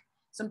karmic,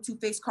 some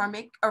two-faced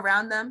karmic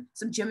around them,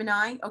 some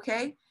Gemini,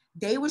 okay?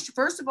 They was,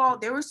 first of all,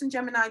 there were some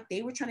Gemini,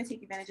 they were trying to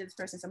take advantage of this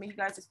person. Some of you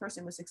guys, this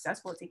person was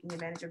successful at taking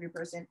advantage of your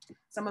person.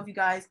 Some of you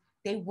guys,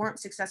 they weren't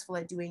successful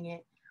at doing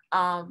it.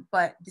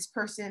 But this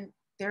person,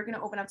 they're going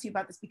to open up to you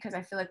about this because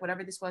I feel like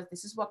whatever this was,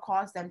 this is what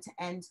caused them to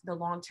end the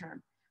long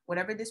term.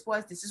 Whatever this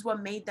was, this is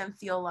what made them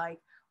feel like,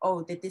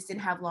 oh, that this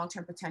didn't have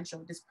long-term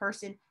potential. This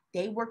person,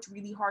 they worked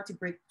really hard to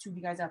break two of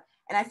you guys up.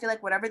 And I feel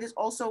like whatever this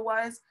also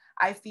was,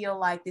 I feel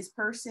like this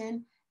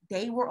person,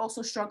 they were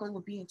also struggling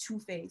with being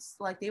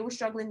two-faced. Like they were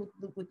struggling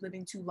with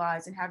living two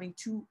lives and having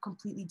two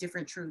completely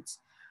different truths.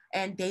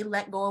 And they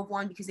let go of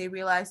one because they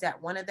realized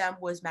that one of them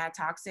was mad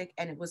toxic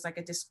and it was like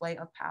a display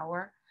of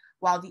power,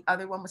 while the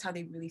other one was how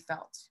they really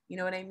felt. You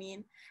know what I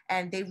mean?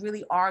 And they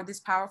really are this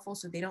powerful,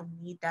 so they don't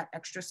need that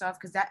extra stuff,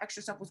 because that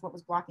extra stuff was what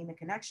was blocking the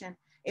connection.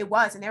 It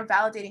was, and they're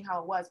validating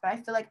how it was. But I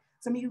feel like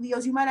some of you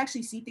Leos, you might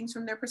actually see things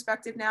from their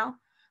perspective now,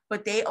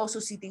 but they also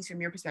see things from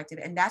your perspective.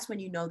 And that's when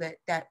you know that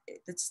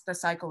the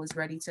cycle is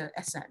ready to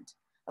ascend,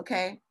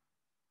 okay?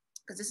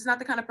 Because this is not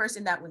the kind of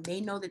person that when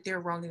they know that they're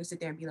wrong, they're gonna sit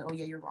there and be like, oh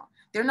yeah, you're wrong.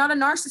 They're not a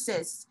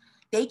narcissist.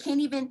 They don't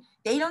even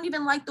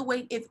like the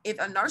way, if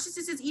a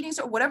narcissist is eating,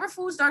 so whatever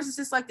foods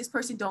narcissists like, this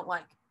person don't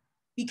like,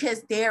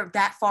 because they're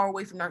that far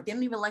away from they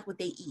don't even like what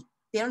they eat.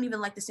 They don't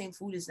even like the same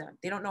food as them.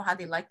 They don't know how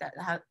they like that,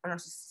 how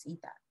narcissists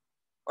eat that,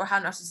 or how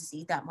narcissists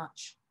eat that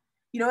much.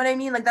 You know what I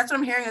mean? Like, that's what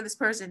I'm hearing of this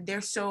person.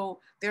 They're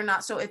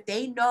not, so if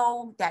they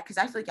know that, because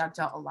I feel like y'all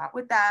dealt a lot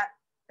with that,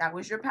 that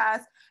was your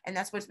past, and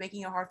that's what's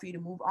making it hard for you to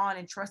move on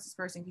and trust this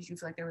person because you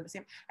feel like they were the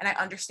same. And I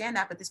understand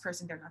that, but this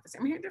person, they're not the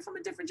same. I'm hearing they're from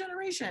a different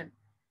generation.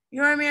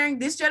 You know what I'm hearing?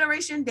 This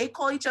generation, they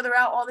call each other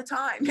out all the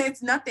time.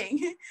 It's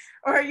nothing.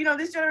 Or, you know,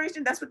 this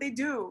generation, that's what they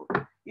do.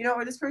 You know,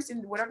 or this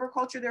person, whatever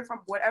culture they're from,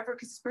 whatever,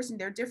 because this person,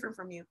 they're different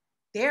from you.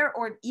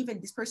 Or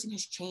even this person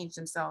has changed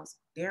themselves.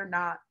 They're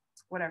not,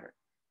 whatever.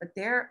 But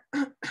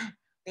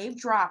they've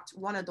dropped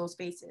one of those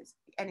faces.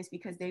 And it's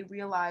because they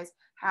realize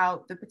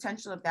how the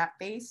potential of that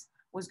face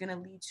was going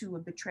to lead to a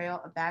betrayal,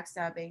 a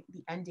backstabbing,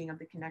 the ending of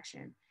the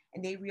connection.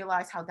 And they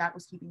realized how that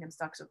was keeping them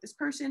stuck. So this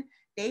person,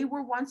 they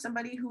were once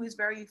somebody who is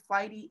very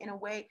flighty in a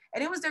way,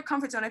 and it was their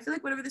comfort zone. I feel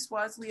like whatever this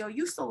was, Leo,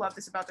 you still love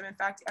this about them. In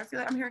fact, I feel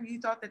like I'm hearing you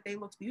thought that they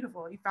looked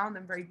beautiful. You found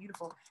them very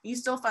beautiful. And you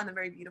still find them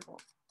very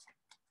beautiful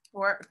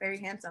or very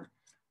handsome.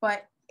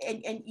 But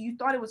and you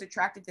thought it was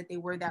attractive that they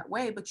were that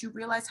way, but you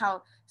realize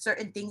how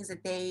certain things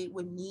that they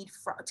would need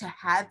to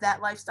have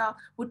that lifestyle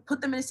would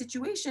put them in a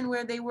situation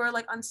where they were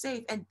like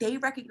unsafe, and they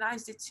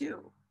recognized it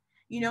too.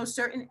 You know,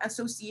 certain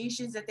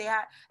associations that they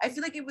had. I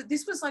feel like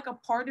this was like a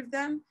part of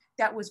them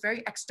that was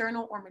very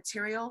external or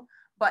material,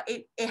 but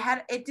it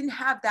didn't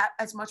have that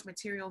as much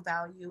material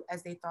value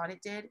as they thought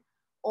it did,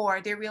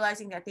 or they're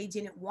realizing that they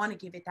didn't want to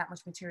give it that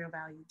much material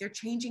value. They're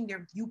changing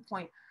their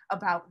viewpoint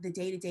about the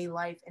day-to-day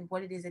life and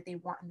what it is that they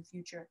want in the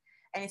future.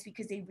 And it's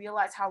because they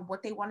realize how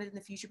what they wanted in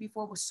the future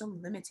before was so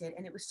limited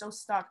and it was so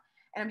stuck.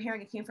 And I'm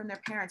hearing it came from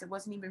their parents. It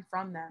wasn't even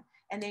from them.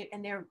 And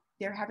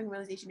they're having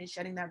realization and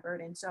shedding that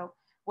burden. So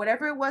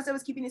whatever it was that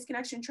was keeping this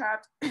connection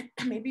trapped,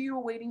 maybe you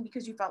were waiting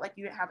because you felt like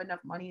you didn't have enough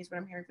money is what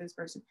I'm hearing for this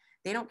person.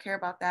 They don't care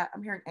about that.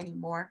 I'm hearing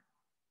anymore.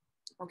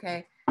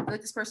 Okay. I feel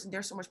like this person,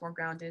 they're so much more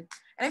grounded.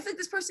 And I feel like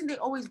this person, they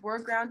always were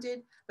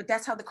grounded, but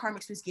that's how the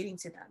karmics was getting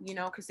to them, you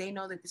know, because they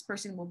know that this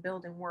person will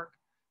build and work.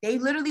 They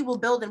literally will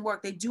build and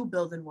work. They do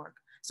build and work.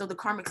 So the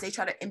karmics, they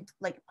try to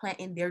plant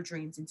in their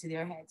dreams into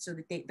their head so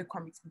that the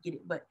karmics can get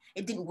it, but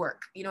it didn't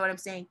work. You know what I'm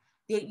saying?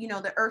 You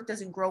know, the earth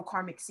doesn't grow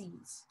karmic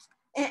seeds.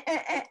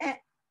 It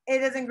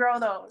doesn't grow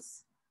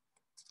those.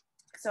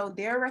 So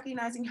they're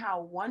recognizing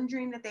how one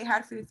dream that they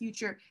had for the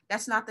future,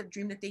 that's not the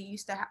dream that they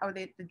used to have, or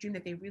the dream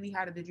that they really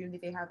had, or the dream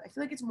that they have. I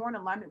feel like it's more in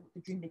alignment with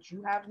the dream that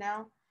you have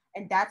now.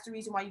 And that's the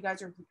reason why you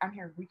guys are, I'm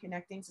here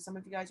reconnecting. So some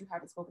of you guys, you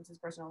haven't spoken to this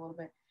person a little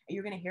bit, and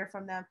you're going to hear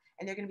from them,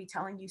 and they're going to be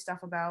telling you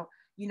stuff about,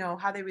 you know,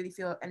 how they really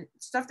feel and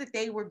stuff that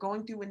they were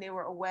going through when they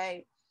were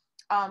away.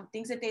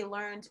 Things that they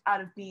learned out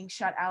of being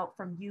shut out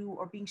from you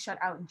or being shut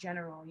out in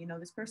general. You know,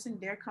 this person,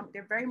 they're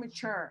very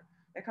mature.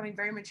 They're coming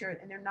very mature,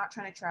 and they're not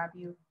trying to trap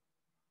you.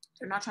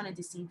 They're not trying to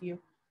deceive you.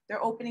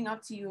 They're opening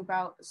up to you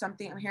about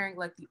something. I'm hearing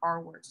like the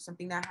R word,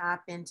 something that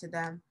happened to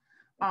them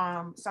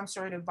some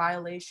sort of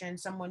violation,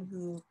 someone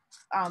who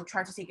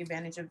tried to take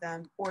advantage of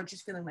them, or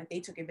just feeling like they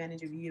took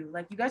advantage of you.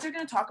 Like, you guys are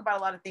going to talk about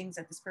a lot of things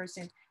that this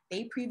person,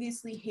 they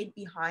previously hid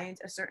behind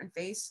a certain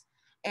face.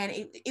 And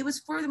it was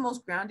for the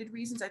most grounded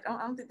reasons. I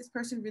don't think this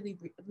person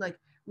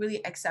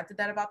really accepted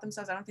that about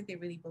themselves. I don't think they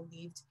really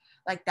believed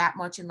like that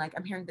much in, like,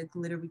 I'm hearing the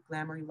glittery,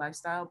 glamoury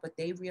lifestyle, but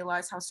they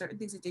realized how certain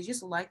things that they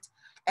just liked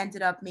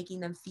ended up making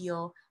them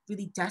feel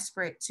really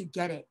desperate to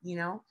get it, you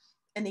know?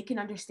 And they can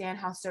understand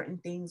how certain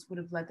things would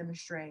have led them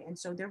astray. And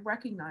so they're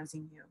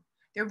recognizing you.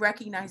 They're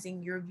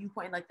recognizing your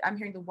viewpoint. Like, I'm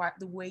hearing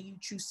the way you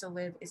choose to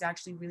live is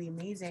actually really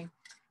amazing.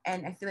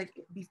 And I feel like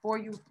before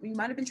you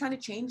might have been trying to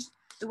change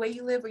the way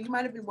you live, or you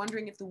might have been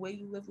wondering if the way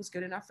you live was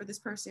good enough for this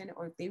person,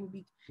 or if they would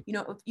be, you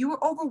know, if you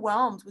were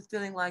overwhelmed with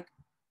feeling like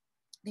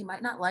they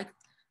might not like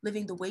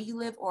living the way you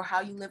live or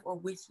how you live or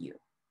with you.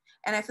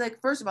 And I feel like,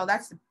 first of all,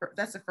 that's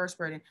the first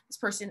burden. This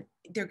person,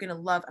 they're going to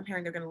love, I'm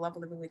hearing they're going to love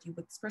living with you,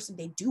 but this person,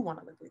 they do want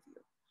to live with you.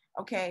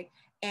 Okay.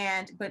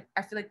 But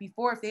I feel like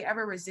before, if they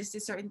ever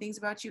resisted certain things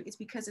about you, it's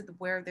because of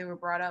where they were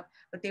brought up,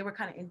 but they were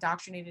kind of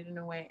indoctrinated in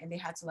a way, and they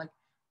had to like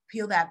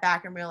peel that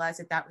back and realize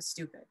that that was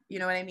stupid. You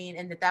know what I mean?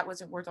 And that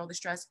wasn't worth all the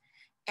stress.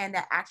 And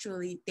that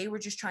actually they were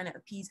just trying to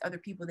appease other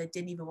people that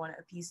didn't even want to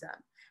appease them.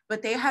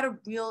 But they had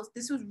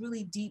this was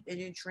really deep and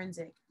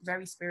intrinsic,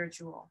 very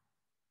spiritual,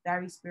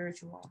 very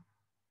spiritual.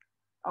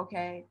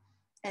 Okay.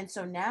 And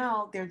so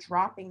now they're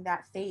dropping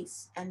that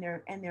face, and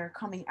they're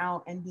coming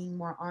out and being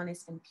more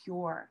honest and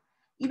pure,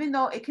 even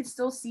though it could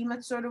still seem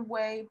a sort of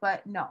way,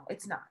 but no,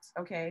 it's not.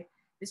 Okay.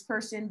 This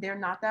person, they're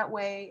not that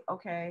way.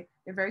 Okay.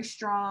 They're very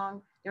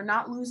strong. They're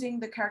not losing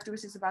the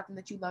characteristics about them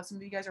that you love. Some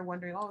of you guys are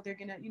wondering, oh, they're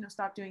going to,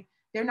 stop doing.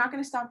 They're not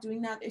going to stop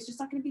doing that. It's just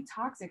not going to be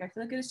toxic. I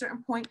feel like at a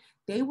certain point,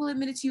 they will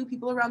admit it to you.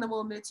 People around them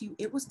will admit it to you.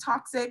 It was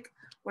toxic.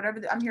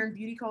 Whatever. I'm hearing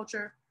beauty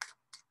culture.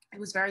 It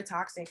was very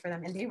toxic for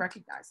them. And they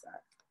recognize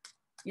that.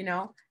 You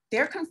know,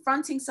 they're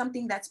confronting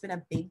something that's been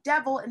a big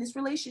devil in this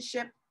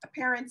relationship,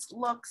 appearance,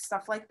 looks,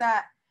 stuff like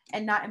that,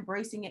 and not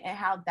embracing it, and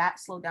how that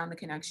slowed down the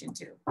connection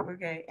too.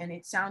 Okay. And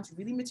it sounds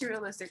really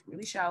materialistic,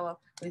 really shallow,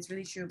 but it's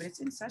really true, but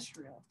it's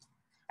ancestral.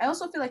 I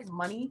also feel like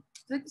money, I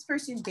feel like this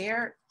person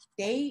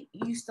they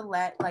used to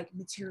let like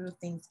material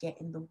things get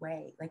in the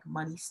way, like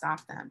money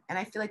stopped them. And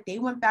I feel like they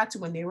went back to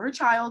when they were a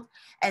child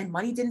and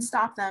money didn't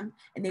stop them,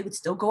 and they would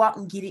still go out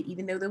and get it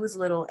even though there was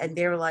little, and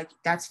they were like,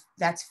 that's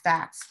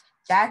facts.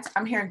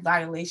 I'm hearing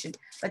violation,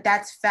 but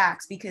that's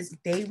facts, because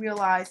they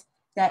realized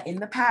that in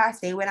the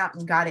past they went out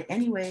and got it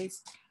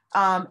anyways,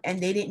 and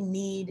they didn't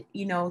need,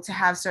 to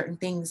have certain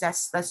things that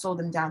slowed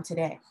them down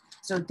today.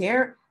 So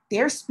they're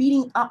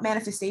speeding up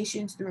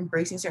manifestations through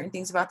embracing certain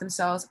things about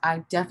themselves.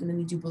 I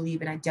definitely do believe,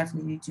 and I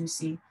definitely do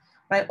see.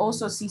 But I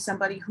also see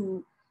somebody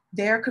who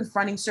they're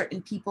confronting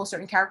certain people,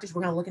 certain characters.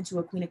 We're going to look into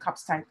a Queen of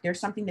Cups type. There's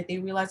something that they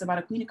realize about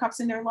a Queen of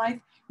Cups in their life.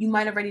 You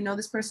might already know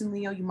this person,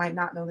 Leo. You might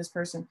not know this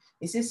person.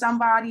 This is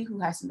somebody who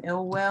has some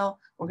ill will.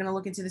 We're going to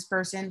look into this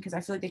person because I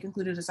feel like they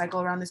concluded a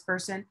cycle around this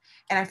person.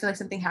 And I feel like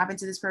something happened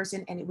to this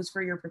person and it was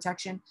for your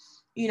protection.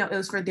 It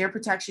was for their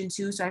protection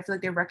too. So I feel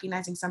like they're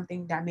recognizing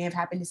something that may have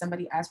happened to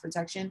somebody as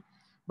protection.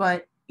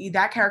 But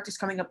that character's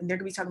coming up and they're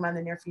going to be talking about in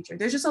the near future.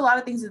 There's just a lot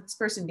of things that this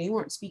person, they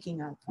weren't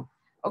speaking of.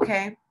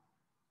 Okay.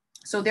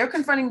 So they're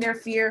confronting their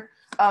fear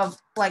of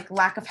like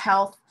lack of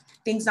health,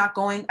 things not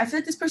going. I feel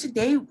like this person,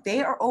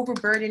 they are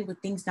overburdened with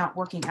things not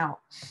working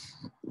out.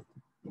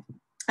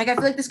 Like, I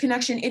feel like this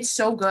connection, it's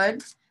so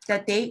good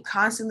that they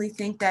constantly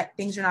think that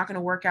things are not going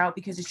to work out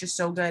because it's just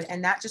so good.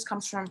 And that just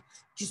comes from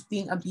just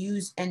being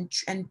abused and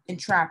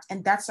trapped.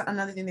 And that's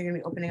another thing they're going to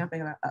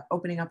be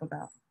opening up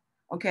about.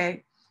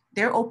 Okay.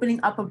 They're opening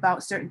up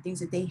about certain things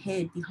that they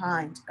hid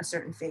behind a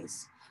certain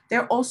face.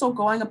 They're also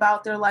going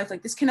about their life.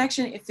 Like, this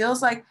connection, it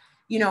feels like,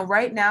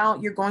 right now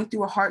you're going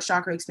through a heart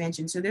chakra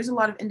expansion. So there's a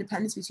lot of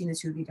independence between the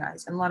two of you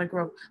guys and a lot of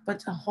growth,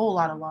 but a whole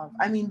lot of love.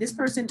 I mean, this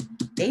person,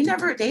 they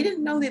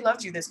didn't know they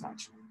loved you this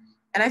much.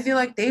 And I feel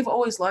like they've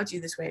always loved you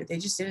this way. They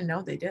just didn't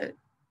know they did.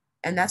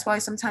 And that's why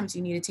sometimes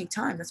you need to take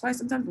time. That's why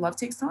sometimes love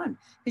takes time,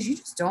 because you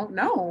just don't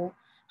know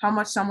how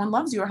much someone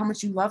loves you or how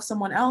much you love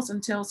someone else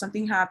until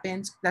something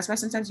happens. That's why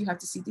sometimes you have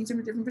to see things from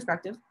a different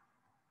perspective,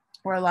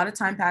 or a lot of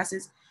time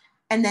passes.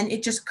 And then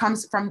it just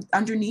comes from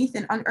underneath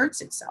and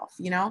unearths itself.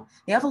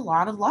 They have a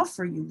lot of love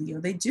for you, Leo.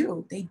 They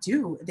do.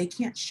 They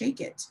can't shake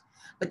it.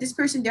 But this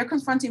person, they're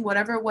confronting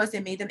whatever it was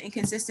that made them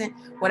inconsistent,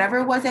 whatever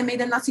it was that made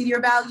them not see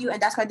your value.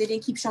 And that's why they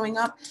didn't keep showing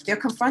up. They're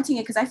confronting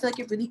it because I feel like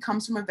it really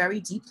comes from a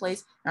very deep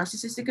place,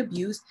 narcissistic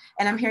abuse.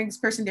 And I'm hearing this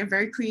person, they're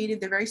very creative,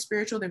 they're very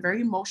spiritual, they're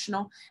very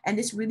emotional. And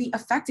this really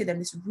affected them.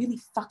 This really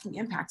fucking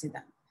impacted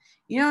them.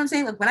 You know what I'm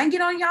saying? Like, when I get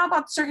on y'all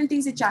about certain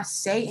things that y'all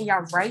say and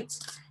y'all write,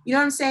 you know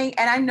what I'm saying?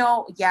 And I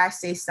know, I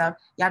say stuff.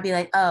 Y'all be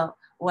like, oh,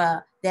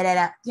 well,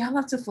 da-da-da. Y'all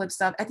love to flip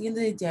stuff. At the end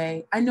of the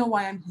day, I know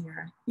why I'm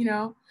here,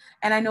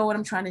 and I know what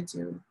I'm trying to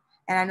do.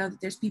 And I know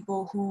that there's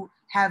people who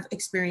have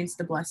experienced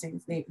the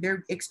blessings.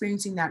 They're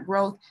experiencing that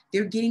growth.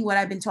 They're getting what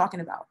I've been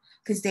talking about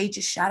because they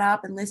just shut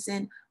up and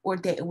listen, or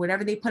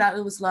whatever they put out,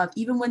 it was love.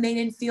 Even when they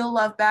didn't feel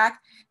love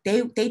back,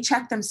 they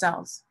checked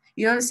themselves.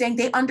 You know what I'm saying?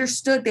 They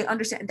understood, they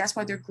understand, and that's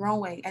why they're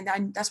growing.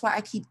 And that's why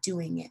I keep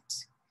doing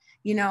it.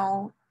 You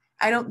know,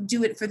 I don't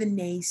do it for the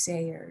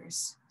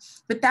naysayers.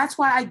 But that's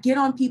why I get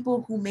on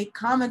people who make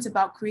comments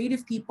about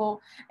creative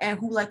people and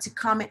who like to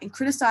comment and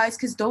criticize,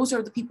 because those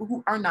are the people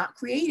who are not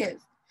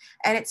creative.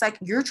 And it's like,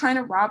 you're trying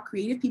to rob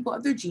creative people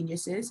of their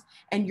geniuses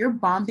and you're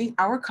bombing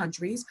our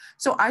countries.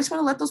 So I just want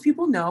to let those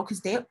people know,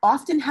 because they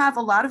often have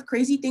a lot of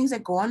crazy things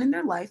that go on in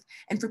their life.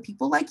 And for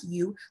people like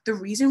you, the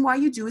reason why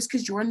you do is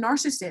because you're a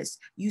narcissist.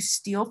 You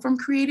steal from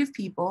creative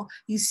people.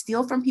 You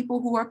steal from people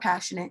who are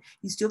passionate.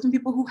 You steal from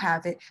people who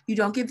have it. You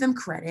don't give them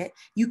credit.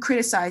 You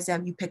criticize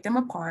them. You pick them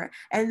apart.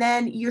 And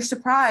then you're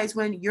surprised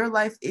when your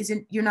life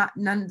isn't, you're not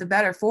none the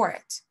better for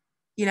it,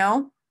 you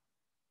know?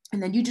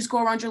 And then you just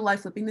go around your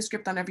life flipping the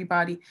script on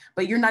everybody,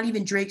 but you're not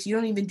even Drake, so you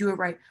don't even do it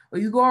right. Or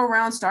you go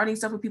around starting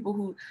stuff with people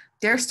who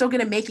they're still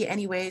gonna make it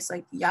anyways.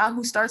 Like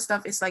Yahoo starts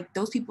stuff, it's like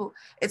those people,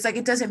 it's like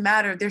it doesn't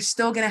matter. They're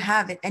still gonna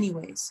have it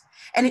anyways.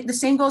 And the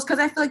same goes, because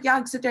I feel like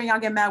y'all sit there and y'all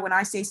get mad when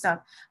I say stuff,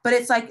 but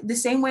it's like the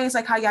same way as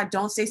like how y'all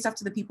don't say stuff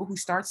to the people who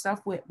start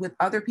stuff with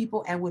other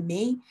people and with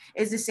me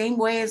is the same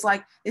way as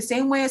like the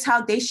same way as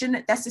how they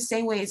shouldn't. That's the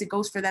same way as it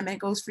goes for them and it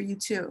goes for you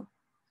too.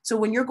 So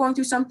when you're going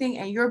through something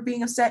and you're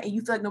being upset and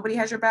you feel like nobody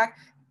has your back,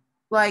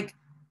 like,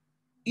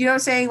 you know what I'm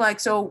saying? Like,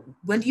 so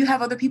when do you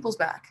have other people's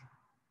back?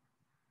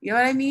 You know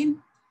what I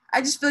mean? I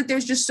just feel like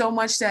there's just so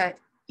much that,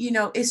 you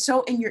know, is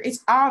so in your,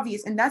 it's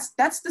obvious. And that's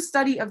the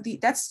study of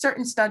that's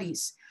certain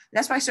studies.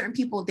 That's why certain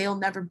people, they'll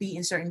never be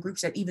in certain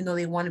groups that even though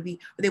they want to be,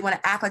 or they want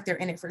to act like they're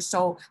in it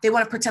they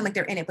want to pretend like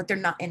they're in it, but they're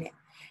not in it.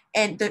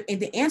 And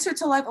the answer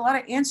to life, a lot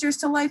of answers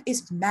to life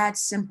is mad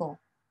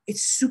simple.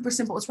 It's super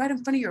simple. It's right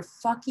in front of your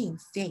fucking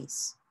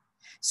face.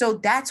 So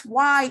that's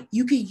why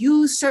you could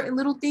use certain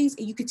little things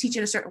and you could teach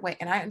it a certain way.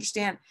 And I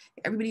understand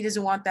everybody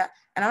doesn't want that.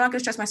 And I'm not going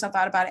to stress myself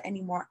out about it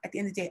anymore. At the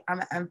end of the day,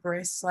 I'm an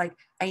empress. Like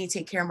I need to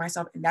take care of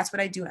myself. And that's what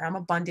I do. And I'm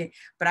abundant,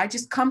 but I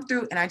just come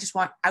through and I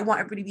want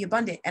everybody to be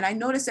abundant. And I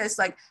noticed that it's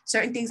like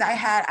certain things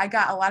I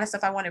got a lot of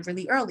stuff I wanted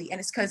really early. And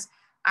it's because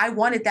I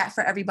wanted that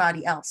for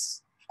everybody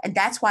else. And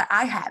that's why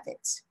I have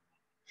it.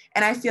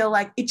 And I feel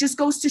like it just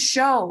goes to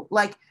show,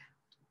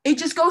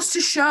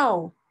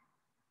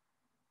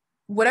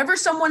 whatever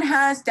someone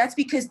has, that's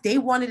because they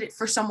wanted it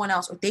for someone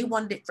else or they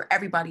wanted it for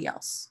everybody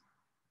else.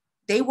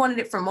 They wanted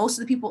it for most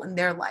of the people in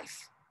their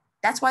life.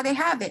 That's why they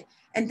have it.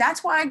 And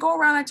that's why I go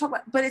around and I talk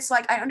about, but it's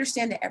like, I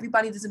understand that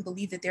everybody doesn't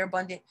believe that they're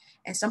abundant.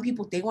 And some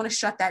people, they want to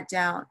shut that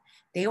down.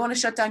 They want to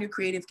shut down your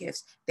creative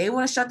gifts. They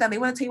want to shut down. They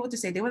want to tell you what to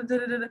say. They want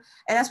to And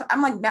that's what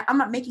I'm like, I'm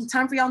not making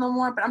time for y'all no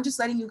more, but I'm just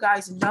letting you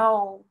guys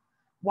know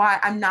why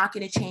I'm not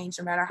going to change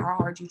no matter how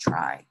hard you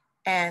try.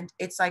 And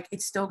it's like,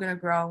 it's still going to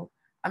grow.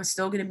 I'm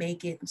still going to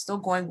make it. I'm still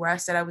going where I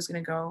said I was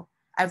going to go.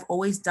 I've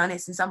always done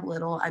it since I'm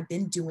little. I've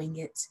been doing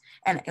it.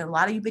 And a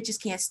lot of you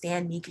bitches can't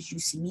stand me because you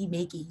see me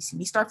make it. You see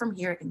me start from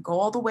here and go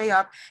all the way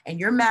up. And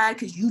you're mad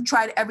because you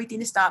tried everything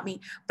to stop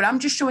me. But I'm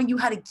just showing you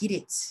how to get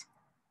it.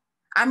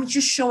 I'm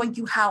just showing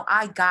you how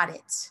I got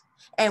it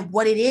and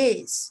what it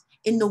is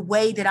in the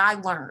way that I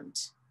learned.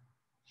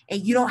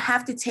 And you don't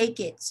have to take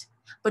it,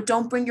 but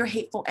don't bring your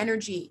hateful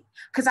energy.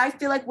 Because I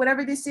feel like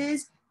whatever this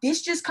is,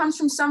 this just comes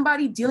from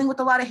somebody dealing with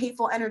a lot of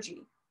hateful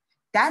energy.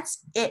 That's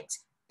it.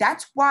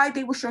 That's why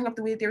they were showing up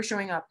the way that they were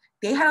showing up.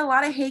 They had a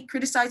lot of hate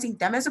criticizing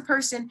them as a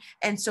person.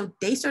 And so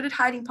they started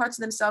hiding parts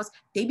of themselves.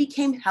 They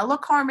became hella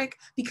karmic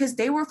because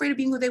they were afraid of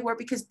being who they were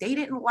because they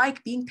didn't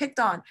like being picked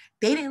on.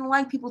 They didn't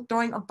like people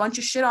throwing a bunch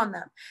of shit on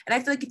them. And I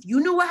feel like if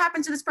you knew what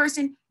happened to this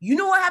person, you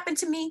know what happened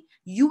to me,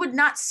 you would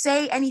not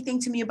say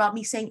anything to me about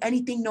me saying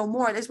anything no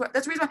more. That's the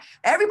reason why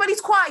everybody's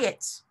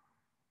quiet.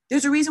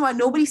 There's a reason why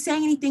nobody's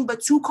saying anything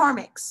but two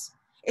karmics.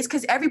 It's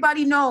because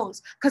everybody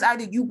knows, because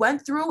either you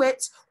went through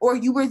it or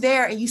you were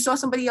there and you saw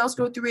somebody else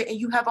go through it and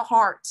you have a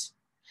heart.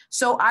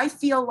 So I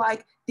feel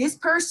like this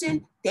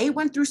person, they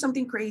went through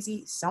something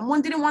crazy.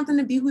 Someone didn't want them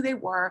to be who they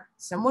were.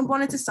 Someone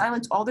wanted to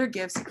silence all their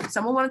gifts.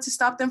 Someone wanted to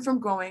stop them from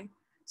growing.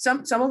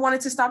 Someone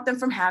wanted to stop them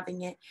from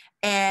having it.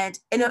 And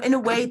in a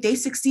way, they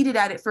succeeded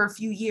at it for a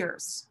few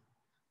years.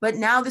 But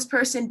now this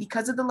person,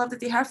 because of the love that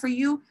they have for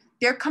you,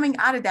 they're coming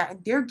out of that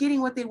and they're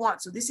getting what they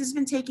want. So this has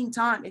been taking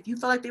time. If you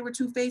felt like they were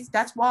two-faced,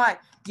 that's why.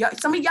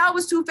 Some of y'all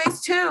was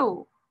two-faced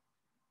too.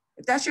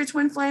 If that's your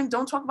twin flame,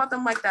 don't talk about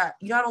them like that.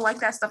 Y'all don't like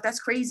that stuff. That's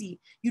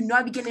crazy. You know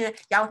I be getting in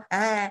y'all,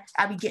 I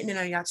be getting in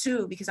on y'all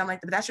too, because I'm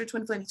like, but that's your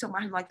twin flame. You talk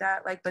about him like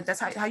that. Like, but that's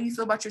how you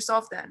feel about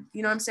yourself then.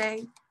 You know what I'm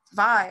saying?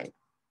 Vibe.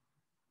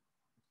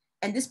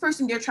 And this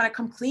person, they're trying to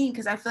come clean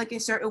because I feel like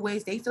in certain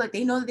ways, they feel like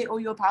they know that they owe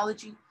you an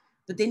apology,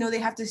 but they know they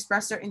have to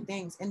express certain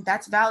things, and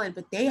that's valid.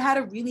 But they had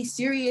a really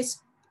serious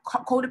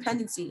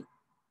codependency,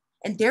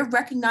 and they're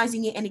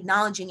recognizing it and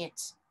acknowledging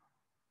it.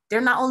 They're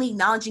not only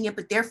acknowledging it,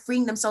 but they're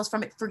freeing themselves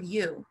from it for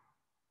you.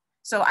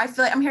 So I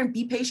feel like I'm hearing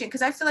be patient,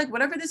 because I feel like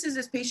whatever this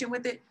is patient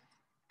with it.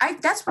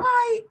 That's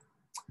why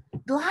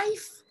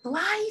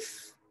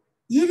life,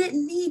 you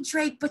didn't need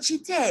Drake, but you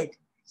did.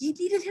 You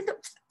needed him to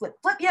flip,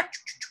 yeah.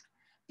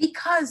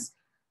 Because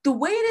the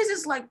way it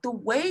is like the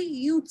way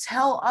you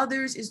tell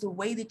others is the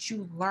way that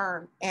you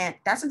learn. And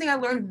that's something I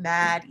learned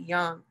mad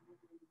young.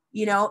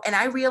 you know, and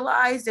I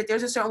realized that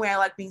there's a certain way I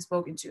like being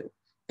spoken to,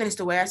 and it's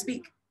the way I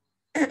speak.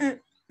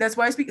 That's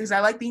why I speak, because I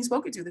like being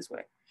spoken to this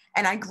way.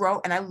 And I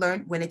grow and I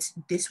learn when it's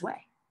this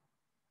way,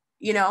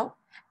 you know?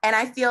 And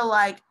I feel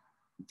like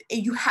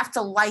you have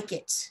to like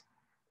it.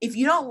 If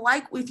you don't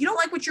like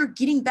what you're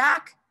getting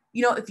back,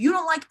 you know, if you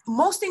don't like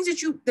most things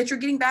that you're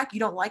getting back, you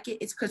don't like it,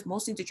 it's because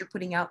most things that you're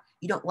putting out,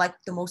 you don't like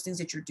the most things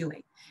that you're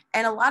doing.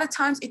 And a lot of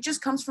times it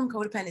just comes from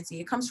codependency.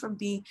 It comes from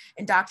being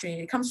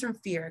indoctrinated. It comes from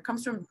fear. It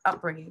comes from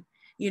upbringing,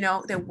 you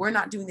know, that we're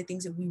not doing the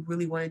things that we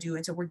really want to do.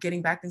 And so we're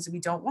getting back things that we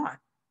don't want.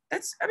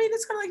 It's kind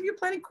of like you're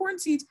planting corn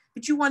seeds,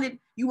 but you wanted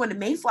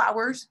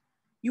Mayflowers,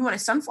 you wanted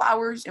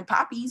sunflowers and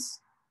poppies.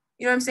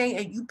 You know what I'm saying?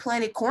 And you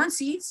planted corn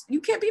seeds.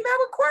 You can't be mad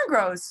when corn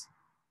grows.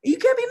 You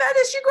can't be mad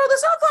that she grew the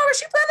sunflower.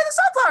 She planted the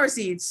sunflower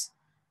seeds.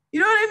 You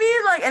know what I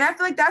mean? Like, and I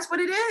feel like that's what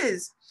it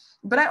is.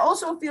 But I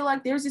also feel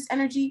like there's this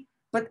energy,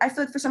 but I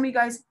feel like for some of you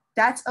guys,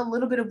 that's a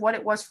little bit of what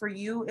it was for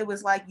you. It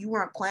was like you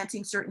weren't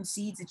planting certain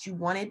seeds that you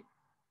wanted,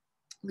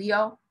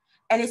 Leo.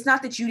 And it's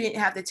not that you didn't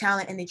have the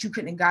talent and that you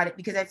couldn't have got it,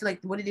 because I feel like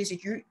what it is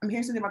that I'm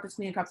hearing something about this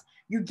Queen of Cups.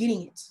 You're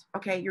getting it.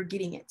 Okay. You're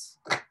getting it.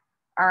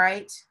 All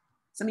right.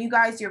 Some of you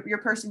guys, your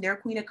person, they're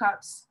Queen of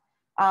Cups,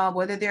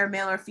 whether they're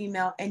male or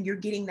female, and you're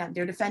getting them.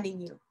 They're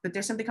defending you. But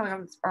there's something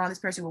coming around this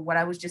person with what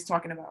I was just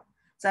talking about.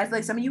 So I feel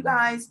like some of you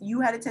guys,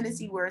 you had a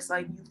tendency where it's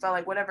like you felt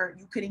like whatever,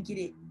 you couldn't get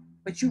it,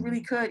 but you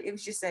really could. It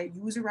was just that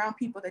you was around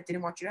people that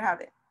didn't want you to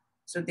have it.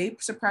 So they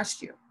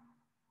suppressed you.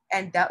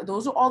 And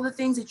those are all the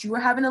things that you were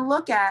having to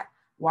look at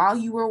while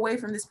you were away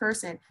from this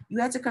person. You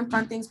had to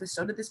confront things, but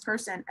so did this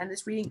person. And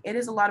this reading, it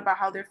is a lot about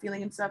how they're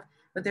feeling and stuff,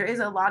 but there is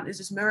a lot, it's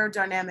just mirror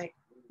dynamic,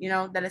 you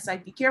know, that it's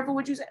like, be careful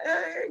what you say,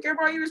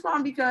 careful how you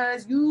respond,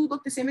 because you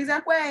look the same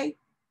exact way.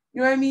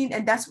 You know what I mean?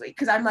 And that's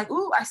because I'm like,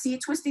 ooh, I see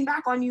it twisting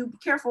back on you. Be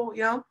careful,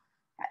 you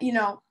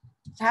know,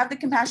 have the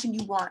compassion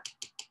you want.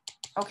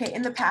 Okay,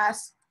 in the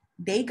past,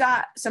 they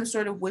got some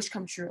sort of wish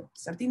come true,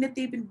 something that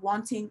they've been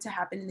wanting to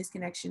happen in this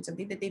connection,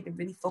 something that they've been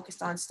really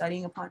focused on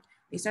studying upon.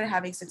 They started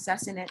having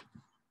success in it.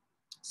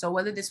 So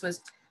whether this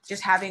was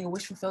just having a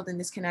wish fulfilled in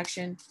this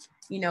connection,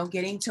 you know,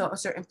 getting to a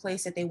certain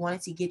place that they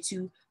wanted to get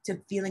to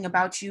feeling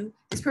about you,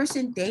 this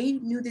person, they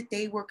knew that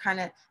they were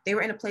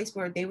in a place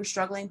where they were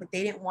struggling, but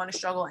they didn't want to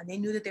struggle. And they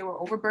knew that they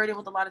were overburdened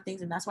with a lot of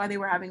things. And that's why they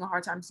were having a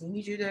hard time seeing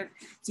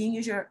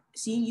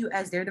you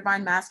as their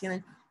divine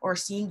masculine, or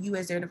seeing you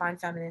as their divine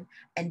feminine.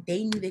 And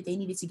they knew that they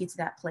needed to get to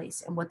that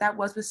place. And what that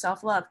was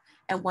self-love.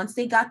 And once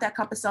they got that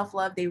cup of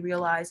self-love, they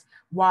realized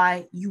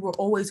why you were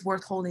always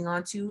worth holding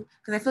on to.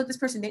 Because I feel like this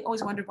person, they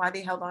always wondered why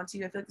they held on to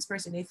you. I feel like this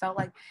person, they felt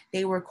like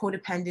they were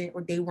codependent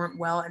or they weren't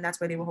well. And that's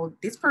why they were holding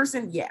this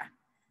person. Yeah,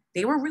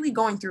 they were really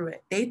going through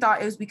it. They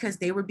thought it was because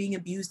they were being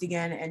abused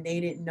again and they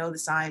didn't know the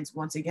signs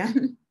once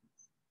again.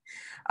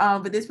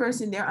 But this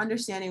person, they're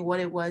understanding what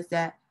it was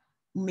that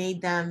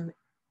made them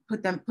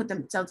put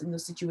themselves in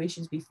those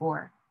situations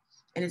before.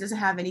 And it doesn't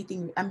have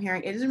anything, I'm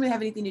hearing, it doesn't really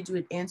have anything to do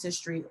with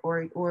ancestry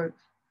or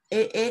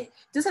it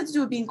does have to do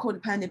with being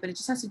codependent, but it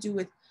just has to do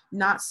with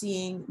not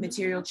seeing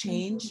material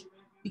change,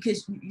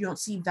 because you don't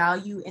see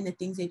value in the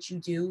things that you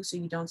do. So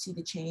you don't see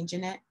the change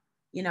in it.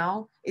 You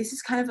know, it's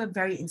just kind of a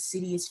very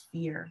insidious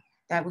fear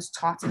that was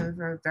taught to them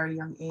from a very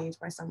young age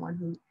by someone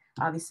who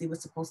obviously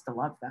was supposed to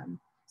love them.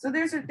 So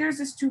there's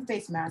this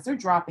two-faced mask. They're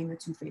dropping the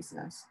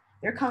two-facedness.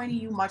 They're coming to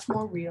you much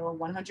more real,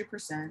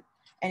 100%.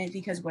 And it's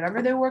because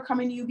whatever they were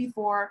coming to you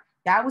before,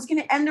 that was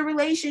going to end the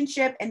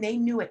relationship, and they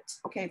knew it.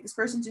 Okay, if this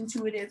person's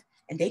intuitive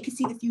and they could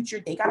see the future,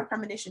 they got a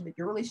premonition that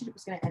your relationship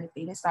was going to end if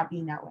they didn't stop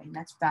being that way. And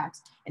that's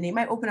facts. And they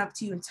might open up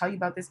to you and tell you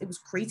about this. It was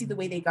crazy the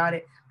way they got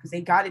it, because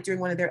they got it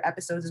during one of their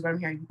episodes is what I'm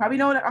hearing. You probably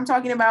know what I'm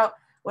talking about,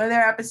 one of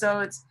their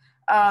episodes.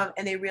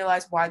 And they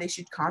realized why they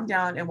should calm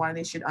down and why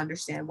they should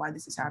understand why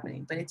this is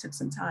happening. But it took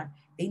some time.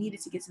 They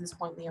needed to get to this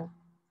point, Leo.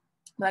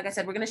 But like I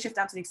said, we're going to shift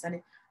down to the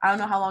extended. I don't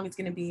know how long it's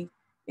going to be.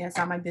 Yeah, it's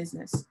not my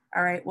business.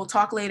 All right, we'll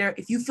talk later.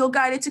 If you feel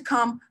guided to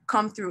come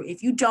through.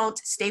 If you don't,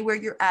 stay where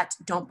you're at.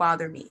 Don't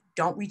bother me.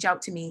 Don't reach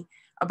out to me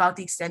about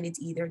the extended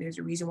either. There's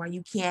a reason why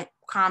you can't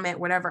comment,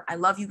 whatever. I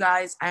love you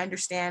guys. I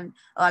understand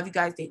a lot of you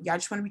guys, y'all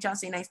just want to reach out and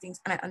say nice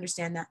things, and I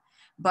understand that.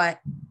 But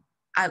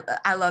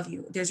I love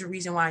you. There's a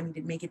reason why I need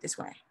to make it this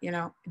way, you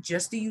know,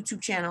 just the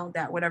YouTube channel,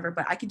 that whatever,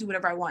 but I can do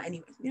whatever I want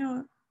anyway. You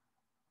know,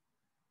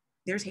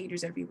 there's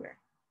haters everywhere.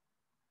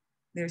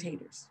 There's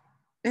haters.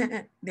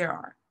 There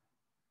are.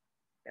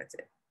 That's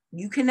it.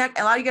 You connect.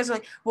 A lot of you guys are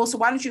like, well, so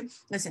why don't you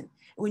listen?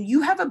 When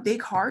you have a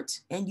big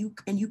heart and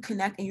you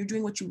connect and you're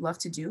doing what you love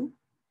to do,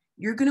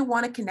 you're going to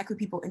want to connect with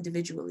people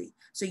individually.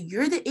 So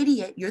you're the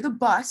idiot, you're the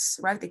bus,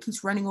 right, that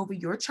keeps running over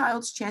your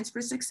child's chance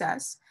for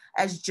success,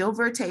 as Jill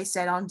Verte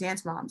said on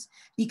Dance Moms,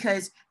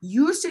 because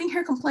you're sitting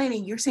here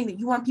complaining. You're saying that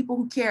you want people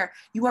who care.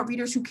 You want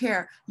readers who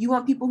care. You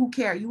want people who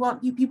care. You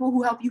want people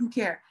who help you who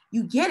care.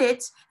 You get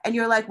it. And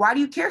you're like, why do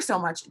you care so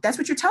much? That's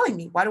what you're telling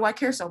me. Why do I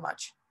care so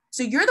much?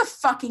 So you're the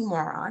fucking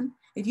moron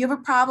if you have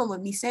a problem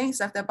with me saying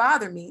stuff that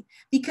bother me,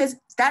 because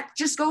that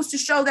just goes to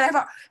show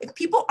that if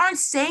people aren't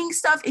saying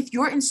stuff, if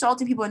you're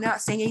insulting people and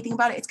not saying anything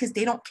about it, it's because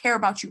they don't care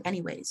about you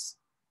anyways.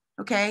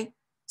 Okay?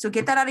 So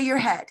get that out of your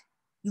head.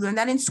 You learned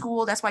that in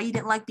school. That's why you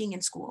didn't like being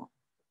in school.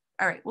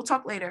 All right, we'll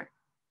talk later.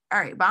 All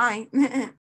right, bye.